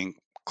from being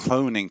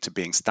cloning to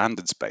being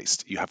standards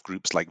based. You have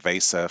groups like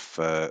VESA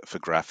for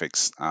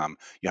graphics.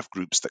 You have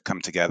groups that come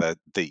together,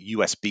 the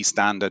USB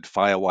standard,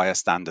 FireWire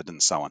standard,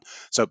 and so on.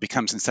 So it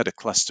becomes, instead a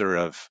cluster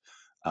of,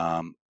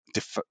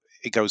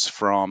 it goes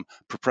from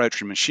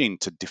proprietary machine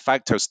to de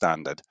facto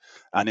standard,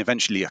 and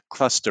eventually a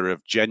cluster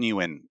of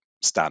genuine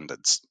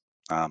standards.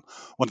 One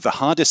of the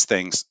hardest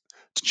things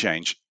to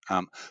change.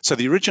 So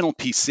the original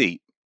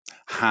PC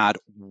had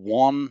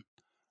one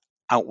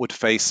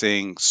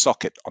outward-facing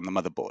socket on the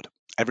motherboard.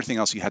 Everything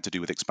else you had to do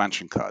with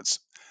expansion cards.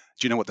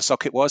 Do you know what the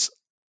socket was?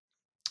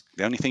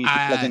 The only thing you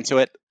could plug into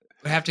it?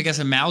 I have to guess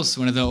a mouse,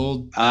 one of the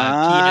old PS.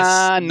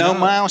 No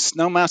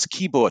mouse, a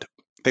keyboard.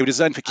 They were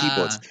designed for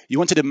keyboards. You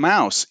wanted a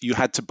mouse, you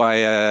had to buy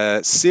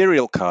a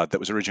serial card that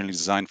was originally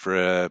designed for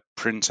a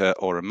printer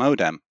or a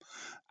modem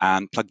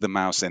and plug the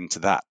mouse into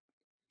that.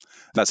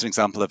 That's an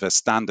example of a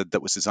standard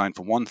that was designed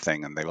for one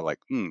thing, and they were like,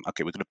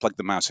 okay, we're going to plug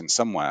the mouse in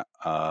somewhere.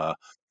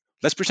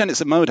 Let's pretend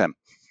it's a modem.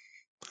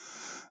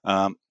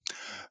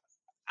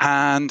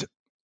 And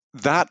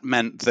that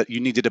meant that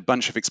you needed a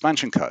bunch of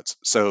expansion cards.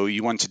 So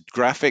you wanted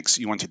graphics,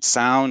 you wanted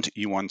sound,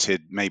 you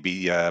wanted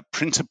maybe a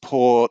printer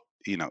port,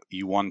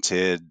 you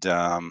wanted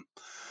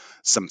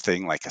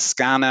something like a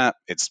scanner.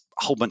 It's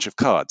a whole bunch of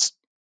cards.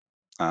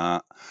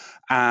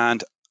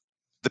 And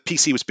the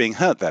PC was being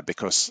hurt there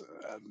because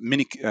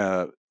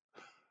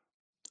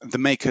the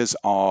makers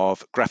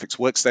of graphics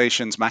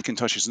workstations,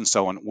 Macintoshes, and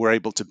so on were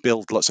able to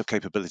build lots of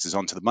capabilities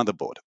onto the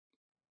motherboard.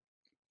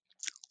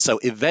 So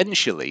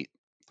eventually,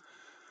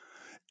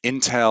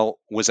 Intel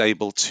was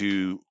able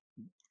to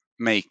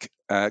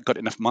got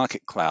enough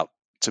market clout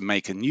to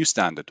make a new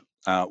standard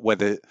where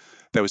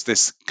there was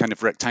this kind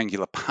of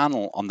rectangular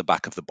panel on the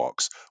back of the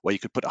box where you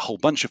could put a whole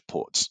bunch of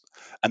ports.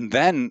 And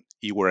then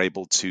you were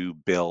able to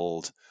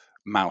build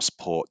mouse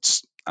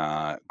ports,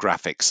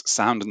 graphics,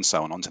 sound, and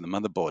so on onto the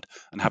motherboard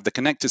and have the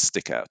connectors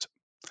stick out.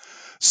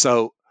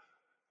 So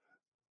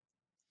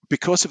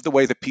because of the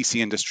way the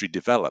PC industry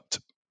developed,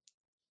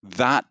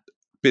 that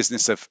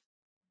business of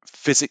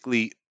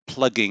physically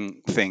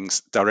plugging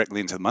things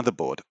directly into the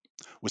motherboard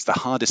was the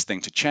hardest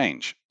thing to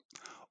change.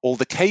 All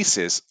the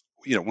cases,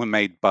 were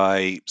made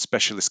by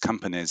specialist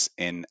companies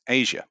in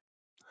Asia.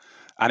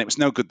 And it was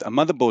no good a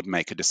motherboard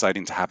maker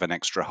deciding to have an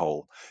extra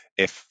hole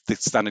if the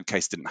standard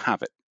case didn't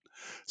have it.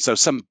 So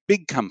some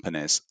big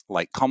companies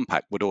like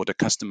Compaq would order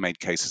custom-made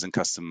cases and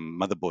custom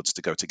motherboards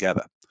to go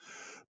together.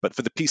 But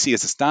for the PC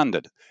as a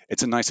standard,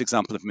 it's a nice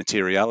example of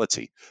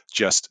materiality.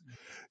 Just,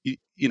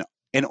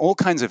 in all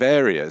kinds of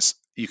areas,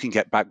 you can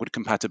get backward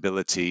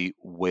compatibility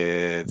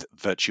with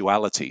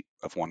virtuality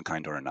of one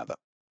kind or another,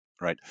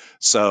 right?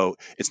 So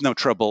it's no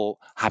trouble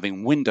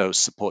having Windows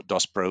support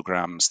DOS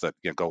programs that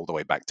go all the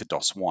way back to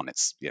DOS 1.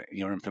 It's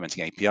you're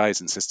implementing APIs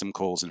and system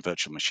calls and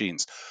virtual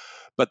machines,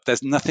 but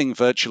there's nothing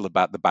virtual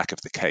about the back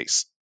of the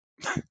case.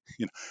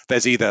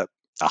 There's either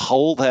a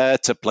hole there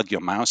to plug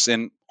your mouse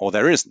in, or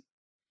there isn't.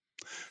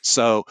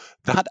 So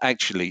that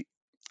actually,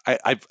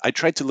 I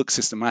tried to look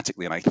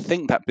systematically, and I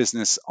think that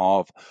business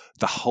of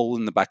the hole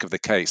in the back of the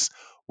case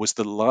was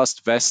the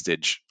last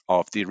vestige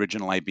of the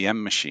original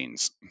IBM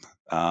machines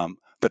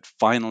that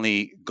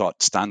finally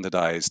got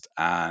standardized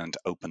and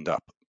opened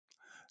up.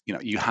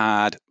 You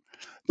had,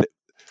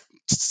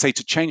 say,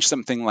 to change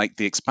something like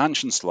the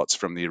expansion slots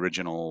from the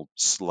original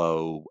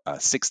slow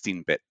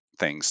 16-bit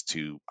things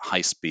to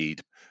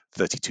high-speed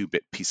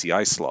 32-bit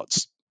PCI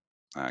slots.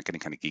 Getting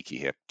kind of geeky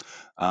here.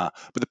 But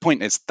the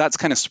point is, that's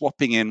kind of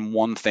swapping in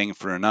one thing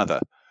for another.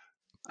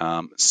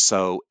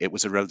 So it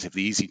was a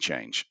relatively easy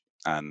change.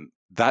 And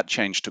that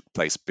change took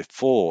place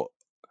before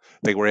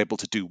they were able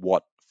to do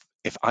what,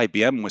 if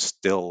IBM was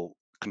still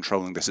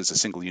controlling this as a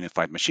single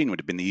unified machine, would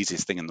have been the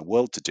easiest thing in the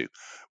world to do,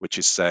 which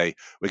is say,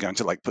 we're going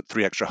to put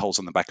 3 extra holes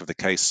on the back of the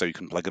case so you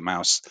can plug a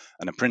mouse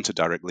and a printer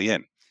directly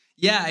in.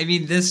 Yeah, I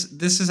mean, this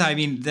is,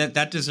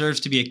 that deserves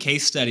to be a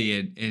case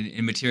study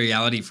in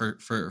materiality for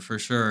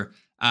sure.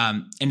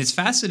 And it's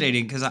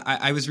fascinating because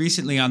I was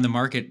recently on the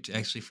market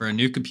actually for a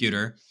new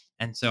computer.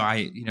 And so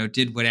I,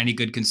 did what any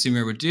good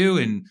consumer would do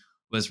and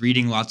was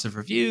reading lots of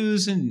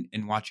reviews and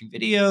watching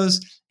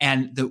videos.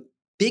 And the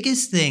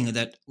biggest thing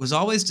that was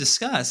always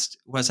discussed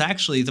was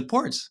actually the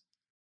ports.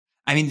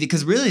 I mean,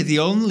 because really the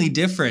only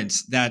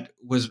difference that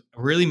was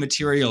really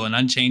material and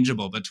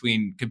unchangeable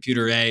between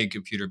computer A and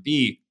computer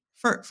B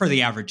for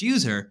the average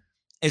user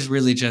is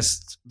really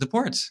just the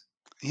ports.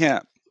 Yeah.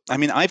 I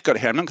mean, I've got it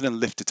here. I'm not going to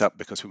lift it up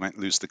because we might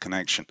lose the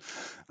connection.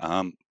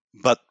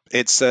 But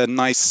it's a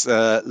nice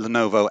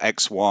Lenovo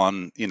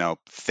X1,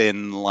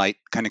 thin, light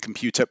kind of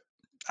computer.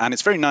 And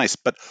it's very nice.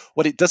 But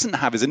what it doesn't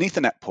have is an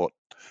Ethernet port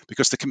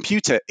because the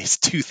computer is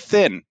too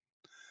thin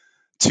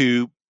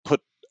to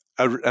put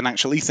an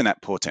actual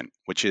Ethernet port in,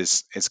 which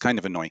is kind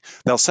of annoying.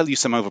 They'll sell you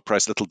some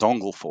overpriced little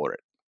dongle for it.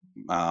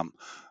 And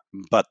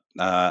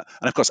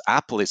of course,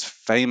 Apple is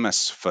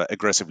famous for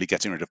aggressively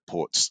getting rid of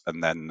ports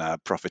and then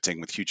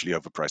profiting with hugely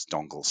overpriced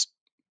dongles.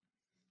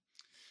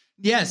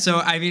 Yeah. So,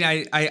 I mean,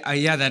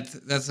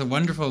 that's a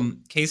wonderful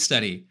case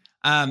study.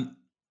 And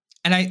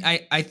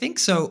I think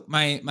so.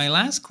 My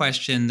last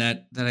question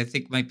that I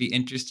think might be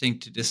interesting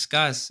to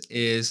discuss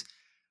is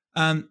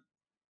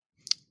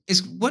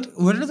what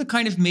are the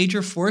kind of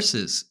major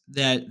forces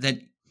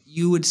that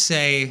you would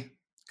say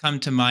come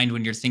to mind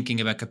when you're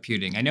thinking about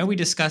computing? I know we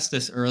discussed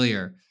this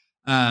earlier.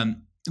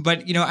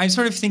 But, I'm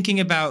sort of thinking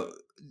about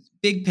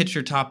big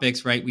picture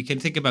topics, right? We can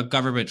think about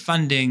government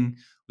funding.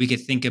 We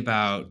could think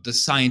about the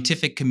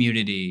scientific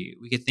community.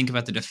 We could think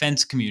about the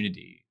defense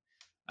community.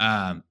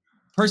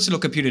 personal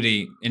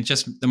computing and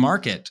just the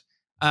market.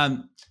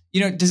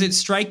 Does it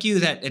strike you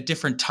that at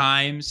different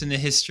times in the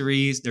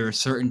histories there are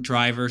certain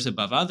drivers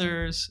above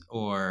others,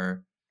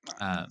 or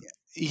what's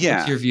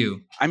Yeah. your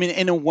view? I mean,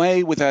 in a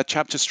way, with our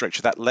chapter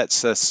structure, that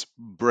lets us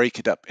break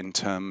it up in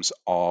terms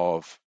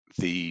of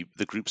the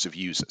groups of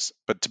users.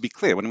 But to be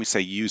clear, when we say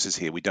users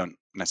here, we don't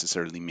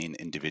necessarily mean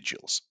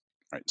individuals,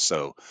 right?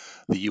 So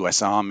the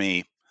U.S.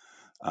 Army,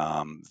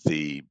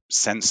 the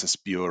Census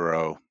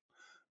Bureau,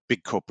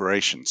 big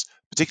corporations,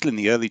 particularly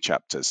in the early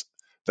chapters,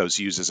 those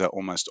users are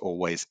almost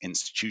always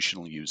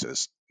institutional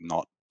users,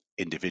 not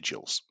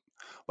individuals.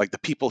 Like the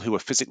people who are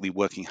physically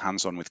working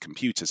hands-on with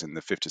computers in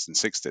the 50s and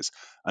 60s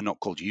are not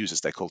called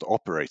users, they're called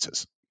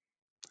operators.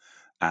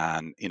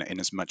 And in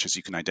as much as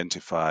you can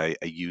identify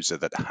a user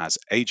that has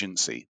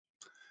agency,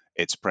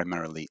 it's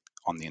primarily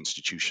on the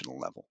institutional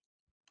level.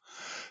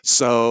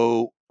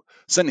 So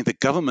certainly the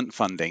government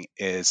funding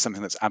is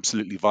something that's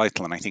absolutely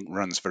vital, and I think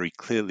runs very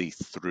clearly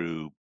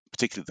through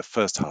particularly the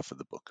first half of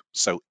the book.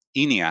 So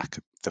ENIAC,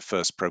 the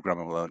first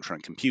programmable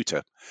electronic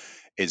computer,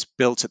 is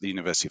built at the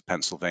University of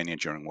Pennsylvania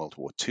during World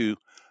War II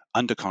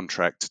under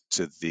contract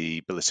to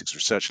the Ballistics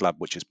Research Lab,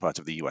 which is part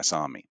of the US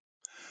Army.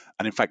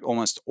 And in fact,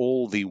 almost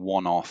all the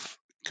one-off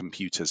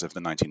computers of the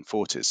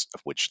 1940s,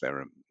 of which there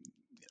are a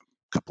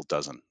couple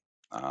dozen,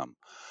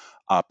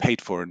 are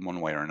paid for in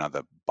one way or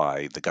another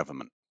by the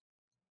government.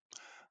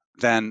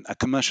 Then a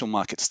commercial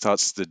market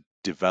starts to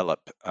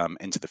develop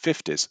into the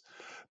 50s.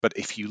 But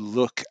if you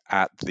look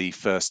at the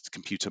first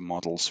computer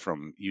models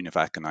from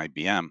UNIVAC and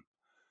IBM,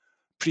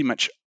 pretty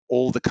much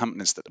all the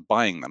companies that are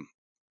buying them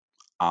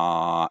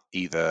are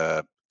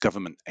either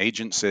government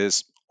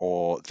agencies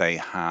or they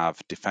have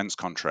defense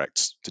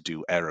contracts to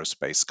do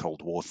aerospace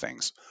Cold War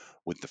things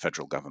with the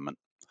federal government.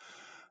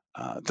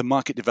 The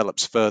market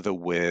develops further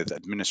with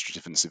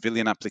administrative and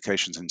civilian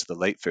applications into the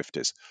late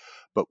 50s,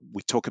 but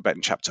we talk about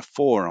in Chapter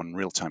 4 on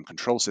real-time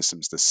control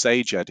systems, the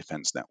SAGE Air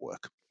Defense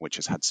Network, which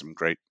has had some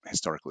great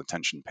historical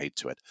attention paid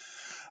to it.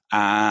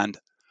 And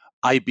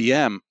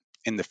IBM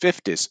in the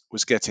 50s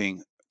was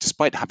getting,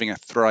 despite having a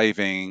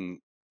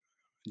thriving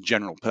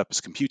general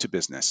purpose computer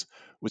business,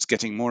 was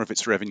getting more of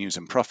its revenues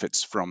and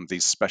profits from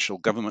these special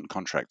government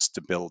contracts to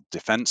build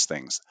defense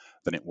things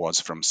than it was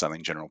from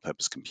selling general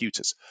purpose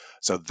computers.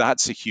 So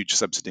that's a huge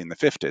subsidy in the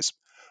 50s.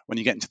 When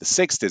you get into the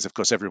 60s, of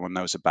course, everyone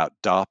knows about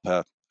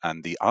DARPA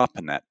and the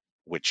ARPANET,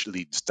 which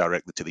leads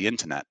directly to the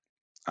internet.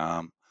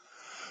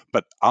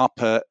 But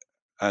ARPA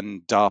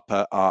and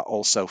DARPA are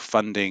also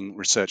funding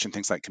research in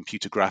things like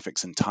computer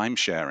graphics and time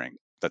sharing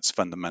that's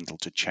fundamental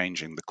to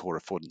changing the core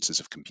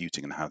affordances of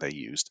computing and how they're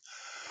used.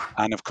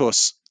 And of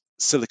course,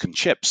 silicon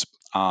chips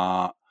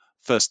are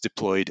first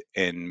deployed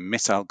in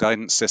missile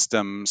guidance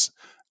systems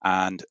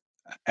and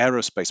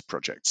aerospace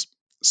projects.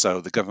 So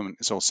the government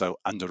is also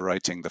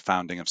underwriting the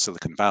founding of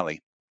Silicon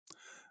Valley.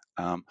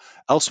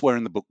 Elsewhere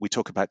in the book, we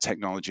talk about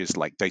technologies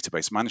like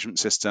database management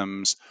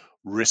systems,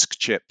 RISC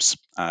chips,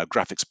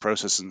 graphics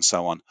processors, and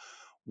so on,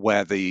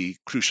 where the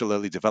crucial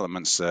early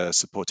developments are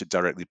supported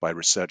directly by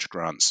research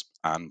grants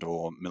and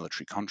or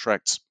military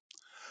contracts.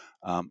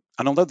 And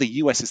although the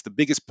US is the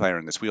biggest player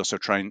in this, we also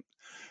try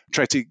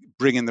to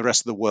bring in the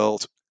rest of the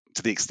world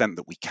to the extent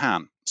that we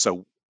can.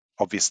 So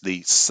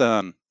obviously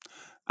CERN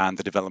and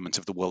the development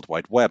of the World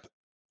Wide Web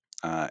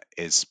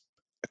is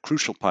a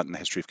crucial part in the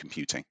history of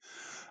computing.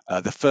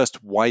 The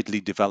first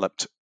widely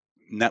developed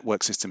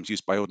network systems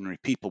used by ordinary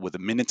people were the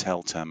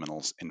Minitel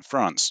terminals in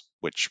France,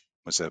 which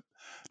was a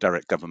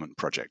direct government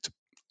project,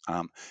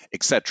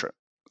 etc.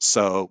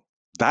 So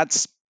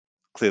that's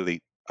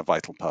clearly a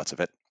vital part of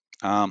it.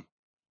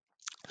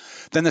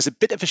 Then there's a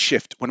bit of a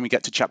shift when we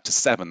get to Chapter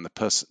 7,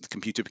 the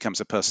computer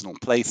becomes a personal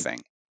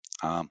plaything,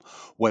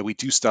 where we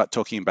do start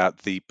talking about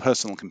the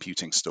personal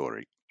computing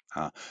story.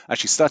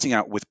 Actually starting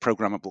out with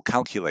programmable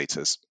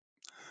calculators,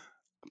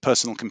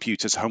 personal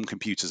computers, home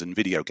computers, and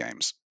video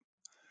games.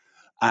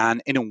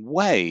 And in a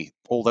way,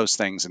 all those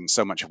things and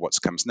so much of what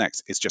comes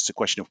next is just a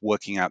question of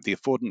working out the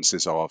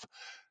affordances of,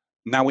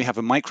 now we have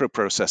a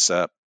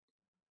microprocessor,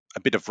 a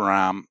bit of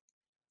RAM,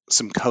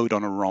 some code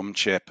on a ROM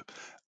chip,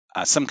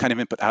 some kind of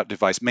input-out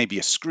device, maybe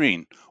a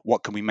screen.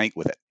 What can we make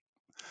with it?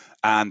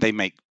 And they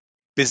make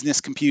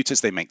business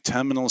computers, they make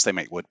terminals, they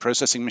make word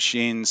processing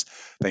machines,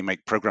 they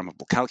make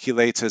programmable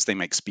calculators, they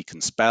make speak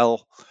and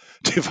spell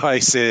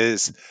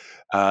devices,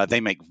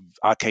 they make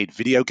arcade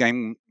video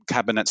game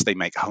cabinets, they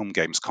make home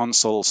games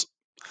consoles.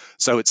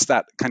 So it's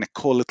that kind of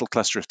core little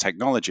cluster of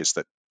technologies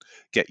that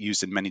get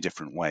used in many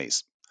different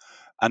ways.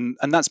 And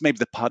that's maybe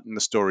the part in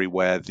the story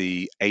where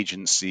the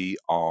agency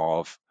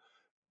of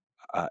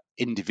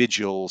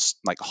individuals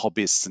like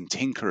hobbyists and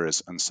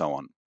tinkerers and so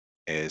on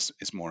is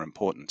more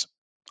important.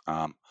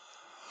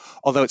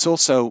 Although it's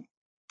also,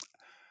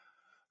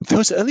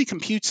 those early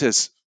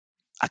computers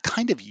are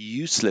kind of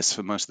useless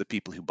for most of the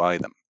people who buy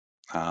them.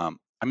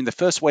 I mean, the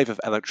first wave of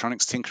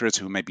electronics tinkerers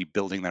who may be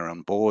building their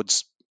own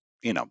boards,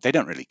 they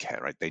don't really care,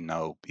 right? They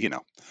know,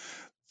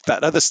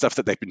 that other stuff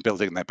that they've been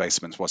building in their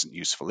basements wasn't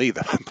useful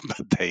either,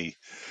 but they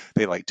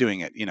like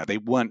doing it. They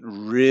weren't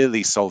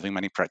really solving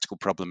many practical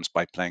problems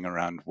by playing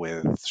around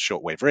with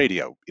shortwave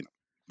radio.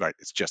 Right?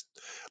 It's just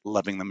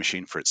loving the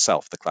machine for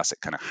itself, the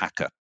classic kind of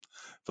hacker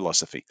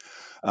philosophy.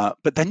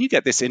 But then you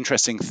get this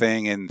interesting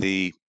thing in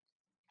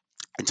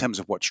terms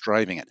of what's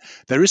driving it.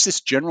 There is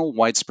this general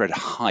widespread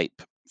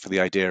hype for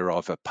the idea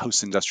of a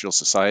post-industrial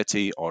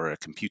society or a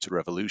computer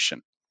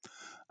revolution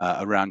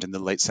around in the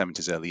late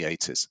 70s, early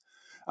 80s.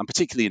 And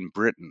particularly in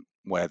Britain,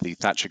 where the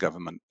Thatcher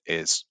government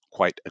is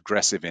quite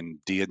aggressive in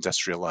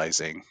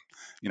deindustrializing,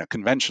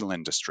 conventional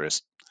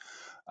industries.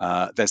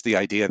 There's the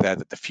idea there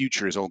that the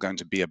future is all going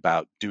to be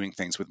about doing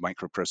things with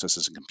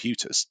microprocessors and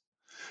computers.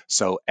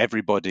 So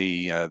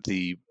everybody,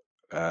 the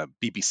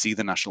BBC,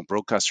 the national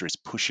broadcaster, is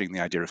pushing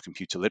the idea of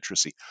computer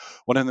literacy.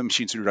 One of the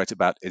machines we write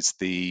about is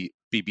the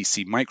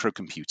BBC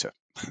microcomputer.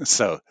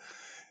 So,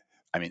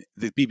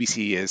 the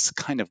BBC is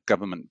kind of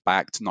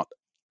government-backed, not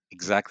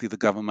exactly the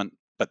government,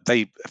 but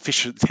they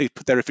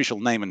put their official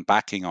name and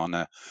backing on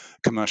a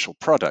commercial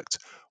product,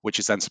 which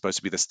is then supposed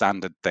to be the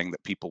standard thing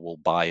that people will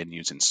buy and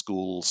use in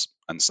schools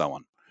and so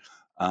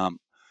on.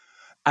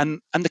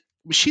 And the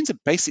machines are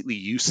basically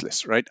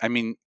useless, right?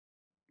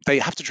 They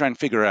have to try and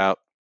figure out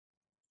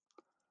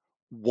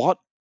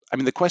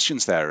the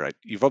questions there, right?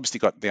 You've obviously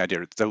got the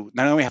idea. So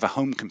now we have a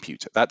home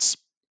computer. That's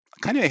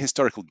kind of a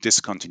historical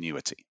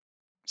discontinuity.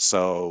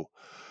 So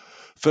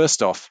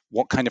first off,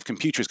 what kind of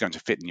computer is going to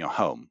fit in your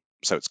home?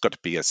 So it's got to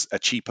be a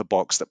cheaper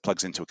box that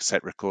plugs into a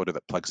cassette recorder,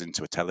 that plugs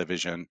into a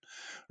television,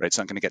 right? It's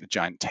not going to get a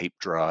giant tape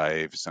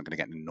drive. It's not going to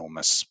get an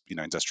enormous,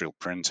 industrial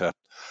printer.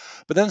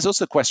 But then there's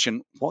also the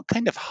question, what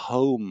kind of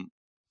home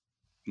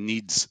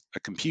needs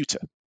a computer?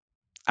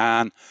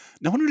 And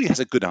no one really has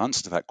a good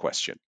answer to that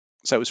question.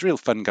 So it was real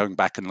fun going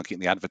back and looking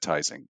at the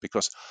advertising,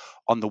 because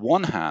on the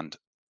one hand,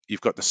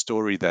 you've got the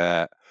story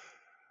there,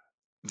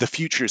 the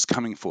future is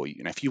coming for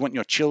you. If you want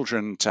your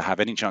children to have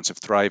any chance of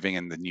thriving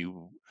in the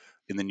new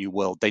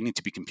world, they need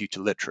to be computer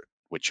literate,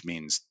 which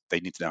means they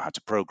need to know how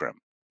to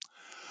program.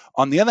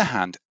 On the other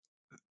hand,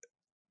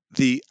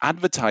 the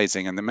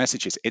advertising and the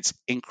messages, it's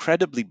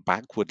incredibly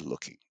backward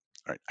looking,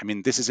 right?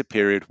 This is a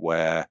period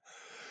where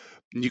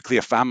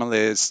nuclear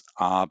families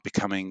are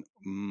becoming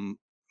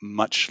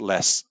much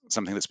less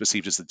something that's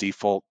perceived as the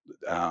default,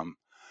 right?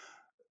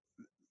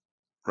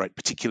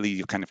 Particularly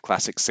your kind of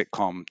classic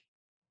sitcom,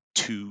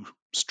 two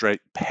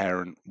straight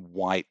parent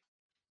white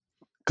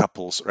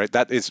couples, right?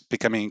 That is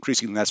becoming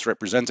increasingly less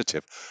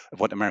representative of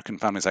what American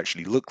families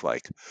actually look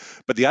like.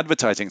 But the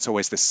advertising, it's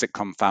always this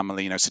sitcom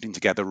family, sitting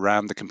together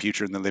around the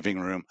computer in the living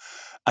room.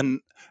 And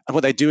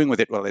what they're doing with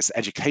it, well, it's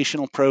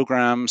educational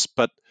programs,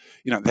 but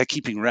they're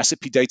keeping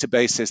recipe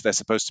databases. They're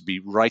supposed to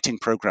be writing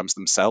programs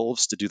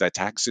themselves to do their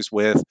taxes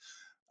with,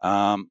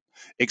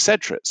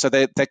 etc. So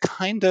they're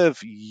kind of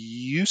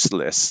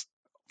useless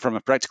from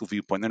a practical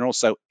viewpoint. They're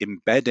also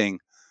embedding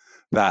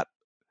that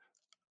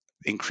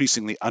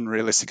increasingly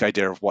unrealistic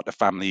idea of what a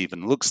family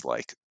even looks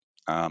like.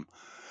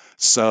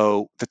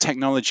 So the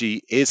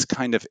technology is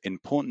kind of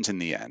important in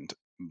the end,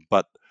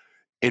 but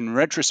in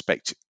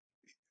retrospect,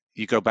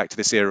 you go back to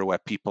this era where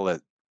people are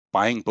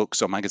buying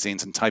books or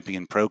magazines and typing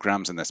in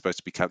programs, and they're supposed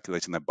to be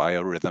calculating their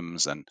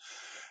biorhythms and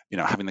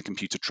having the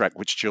computer track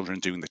which children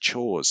are doing the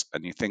chores,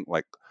 and you think,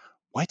 like,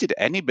 why did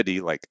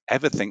anybody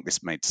ever think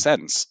this made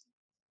sense?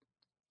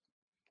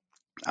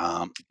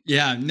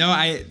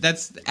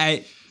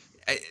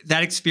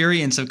 That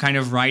experience of kind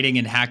of writing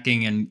and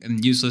hacking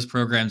and useless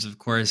programs, of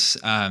course,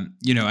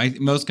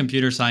 most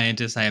computer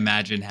scientists, I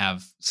imagine,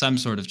 have some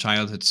sort of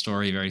childhood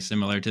story very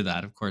similar to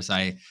that. Of course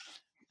I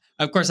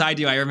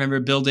do. I remember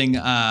building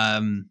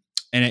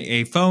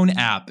a phone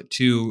app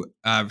to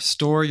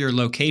store your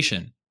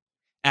location,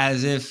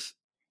 as if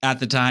at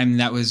the time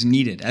that was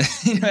needed,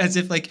 as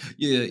if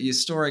you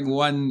storing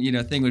one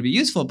thing would be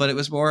useful, but it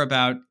was more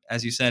about,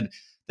 as you said,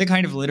 the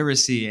kind of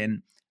literacy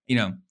and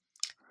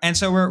And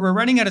so we're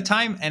running out of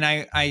time, and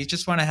I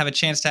just want to have a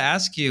chance to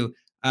ask you,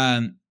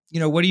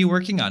 what are you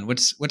working on?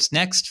 What's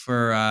next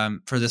for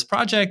this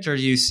project, or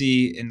do you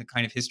see in the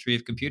kind of history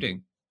of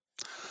computing?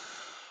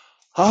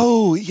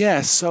 Oh,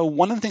 yeah. So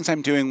one of the things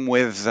I'm doing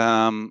with,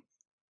 so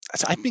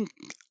I've been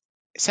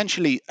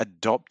essentially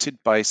adopted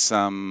by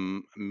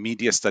some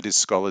media studies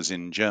scholars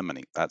in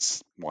Germany.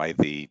 That's why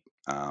the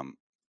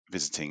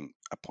visiting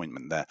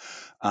appointment there.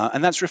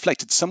 And that's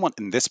reflected somewhat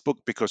in this book,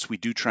 because we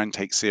do try and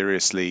take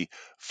seriously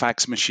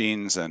fax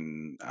machines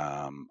and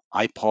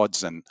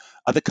iPods and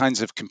other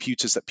kinds of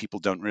computers that people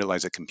don't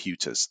realize are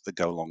computers that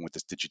go along with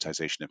this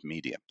digitization of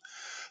media.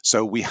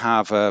 So we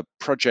have a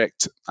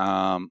project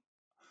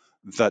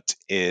that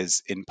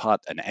is in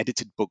part an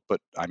edited book, but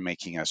I'm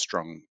making a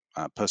strong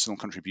personal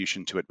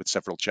contribution to it with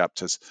several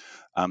chapters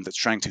that's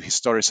trying to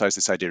historicize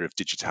this idea of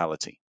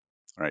digitality.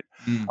 Right.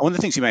 And one of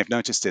the things you may have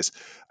noticed is,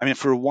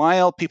 for a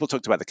while, people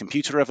talked about the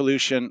computer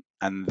revolution,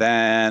 and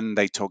then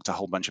they talked a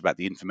whole bunch about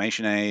the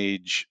information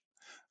age.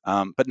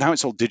 But now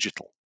it's all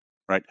digital,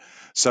 right?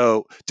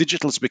 So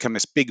digital has become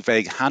this big,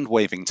 vague,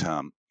 hand-waving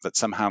term that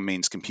somehow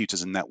means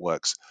computers and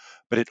networks,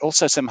 but it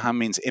also somehow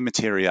means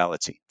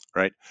immateriality,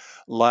 right?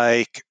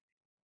 Like,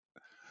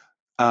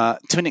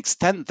 to an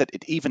extent that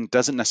it even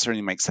doesn't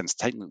necessarily make sense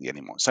technically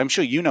anymore. So I'm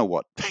sure you know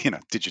what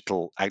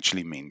digital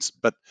actually means,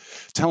 but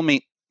tell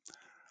me,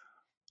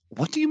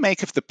 what do you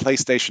make of the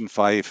PlayStation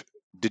 5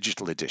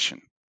 digital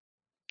edition?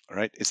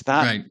 Right?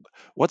 Right.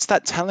 What's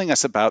that telling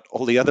us about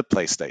all the other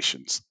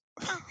PlayStations?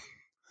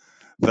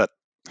 That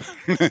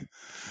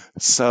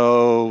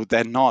so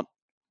they're not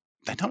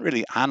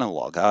really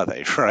analog, are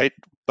they? Right?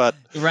 But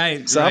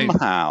Right.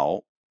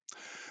 somehow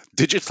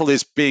digital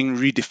is being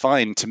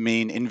redefined to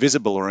mean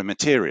invisible or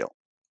immaterial.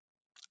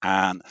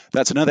 And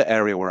that's another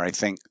area where I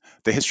think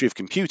the history of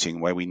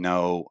computing, where we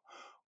know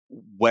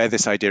where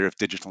this idea of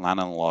digital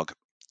analog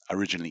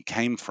originally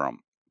came from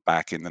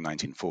back in the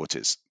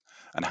 1940s,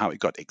 and how it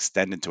got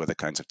extended to other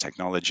kinds of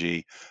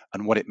technology,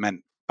 and what it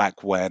meant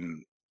back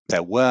when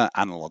there were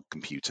analog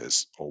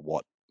computers, or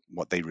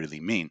what they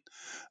really mean.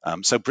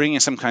 So bringing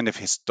some kind of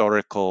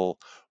historical,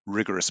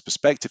 rigorous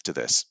perspective to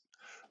this,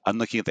 and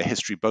looking at the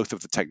history both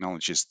of the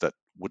technologies that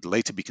would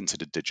later be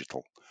considered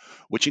digital,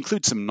 which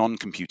includes some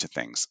non-computer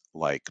things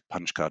like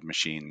punch card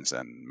machines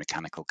and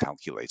mechanical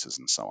calculators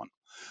and so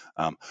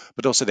on,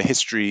 but also the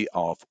history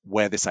of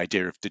where this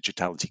idea of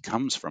digitality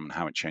comes from and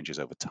how it changes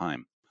over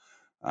time,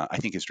 I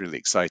think is really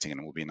exciting,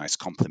 and will be a nice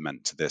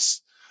complement to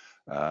this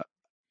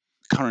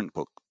current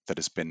book that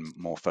has been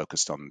more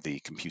focused on the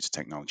computer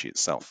technology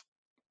itself.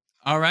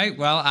 All right.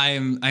 Well,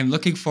 I'm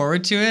looking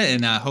forward to it,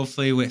 and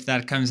hopefully, if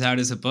that comes out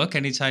as a book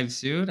anytime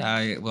soon,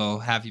 I will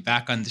have you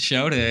back on the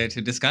show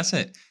to discuss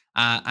it.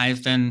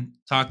 I've been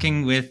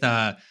talking with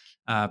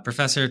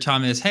Professor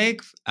Thomas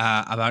Haig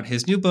about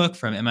his new book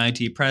from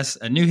MIT Press,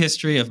 A New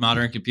History of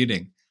Modern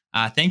Computing.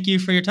 Thank you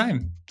for your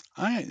time.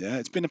 All right.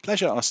 It's been a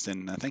pleasure,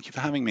 Austin. Thank you for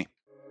having me.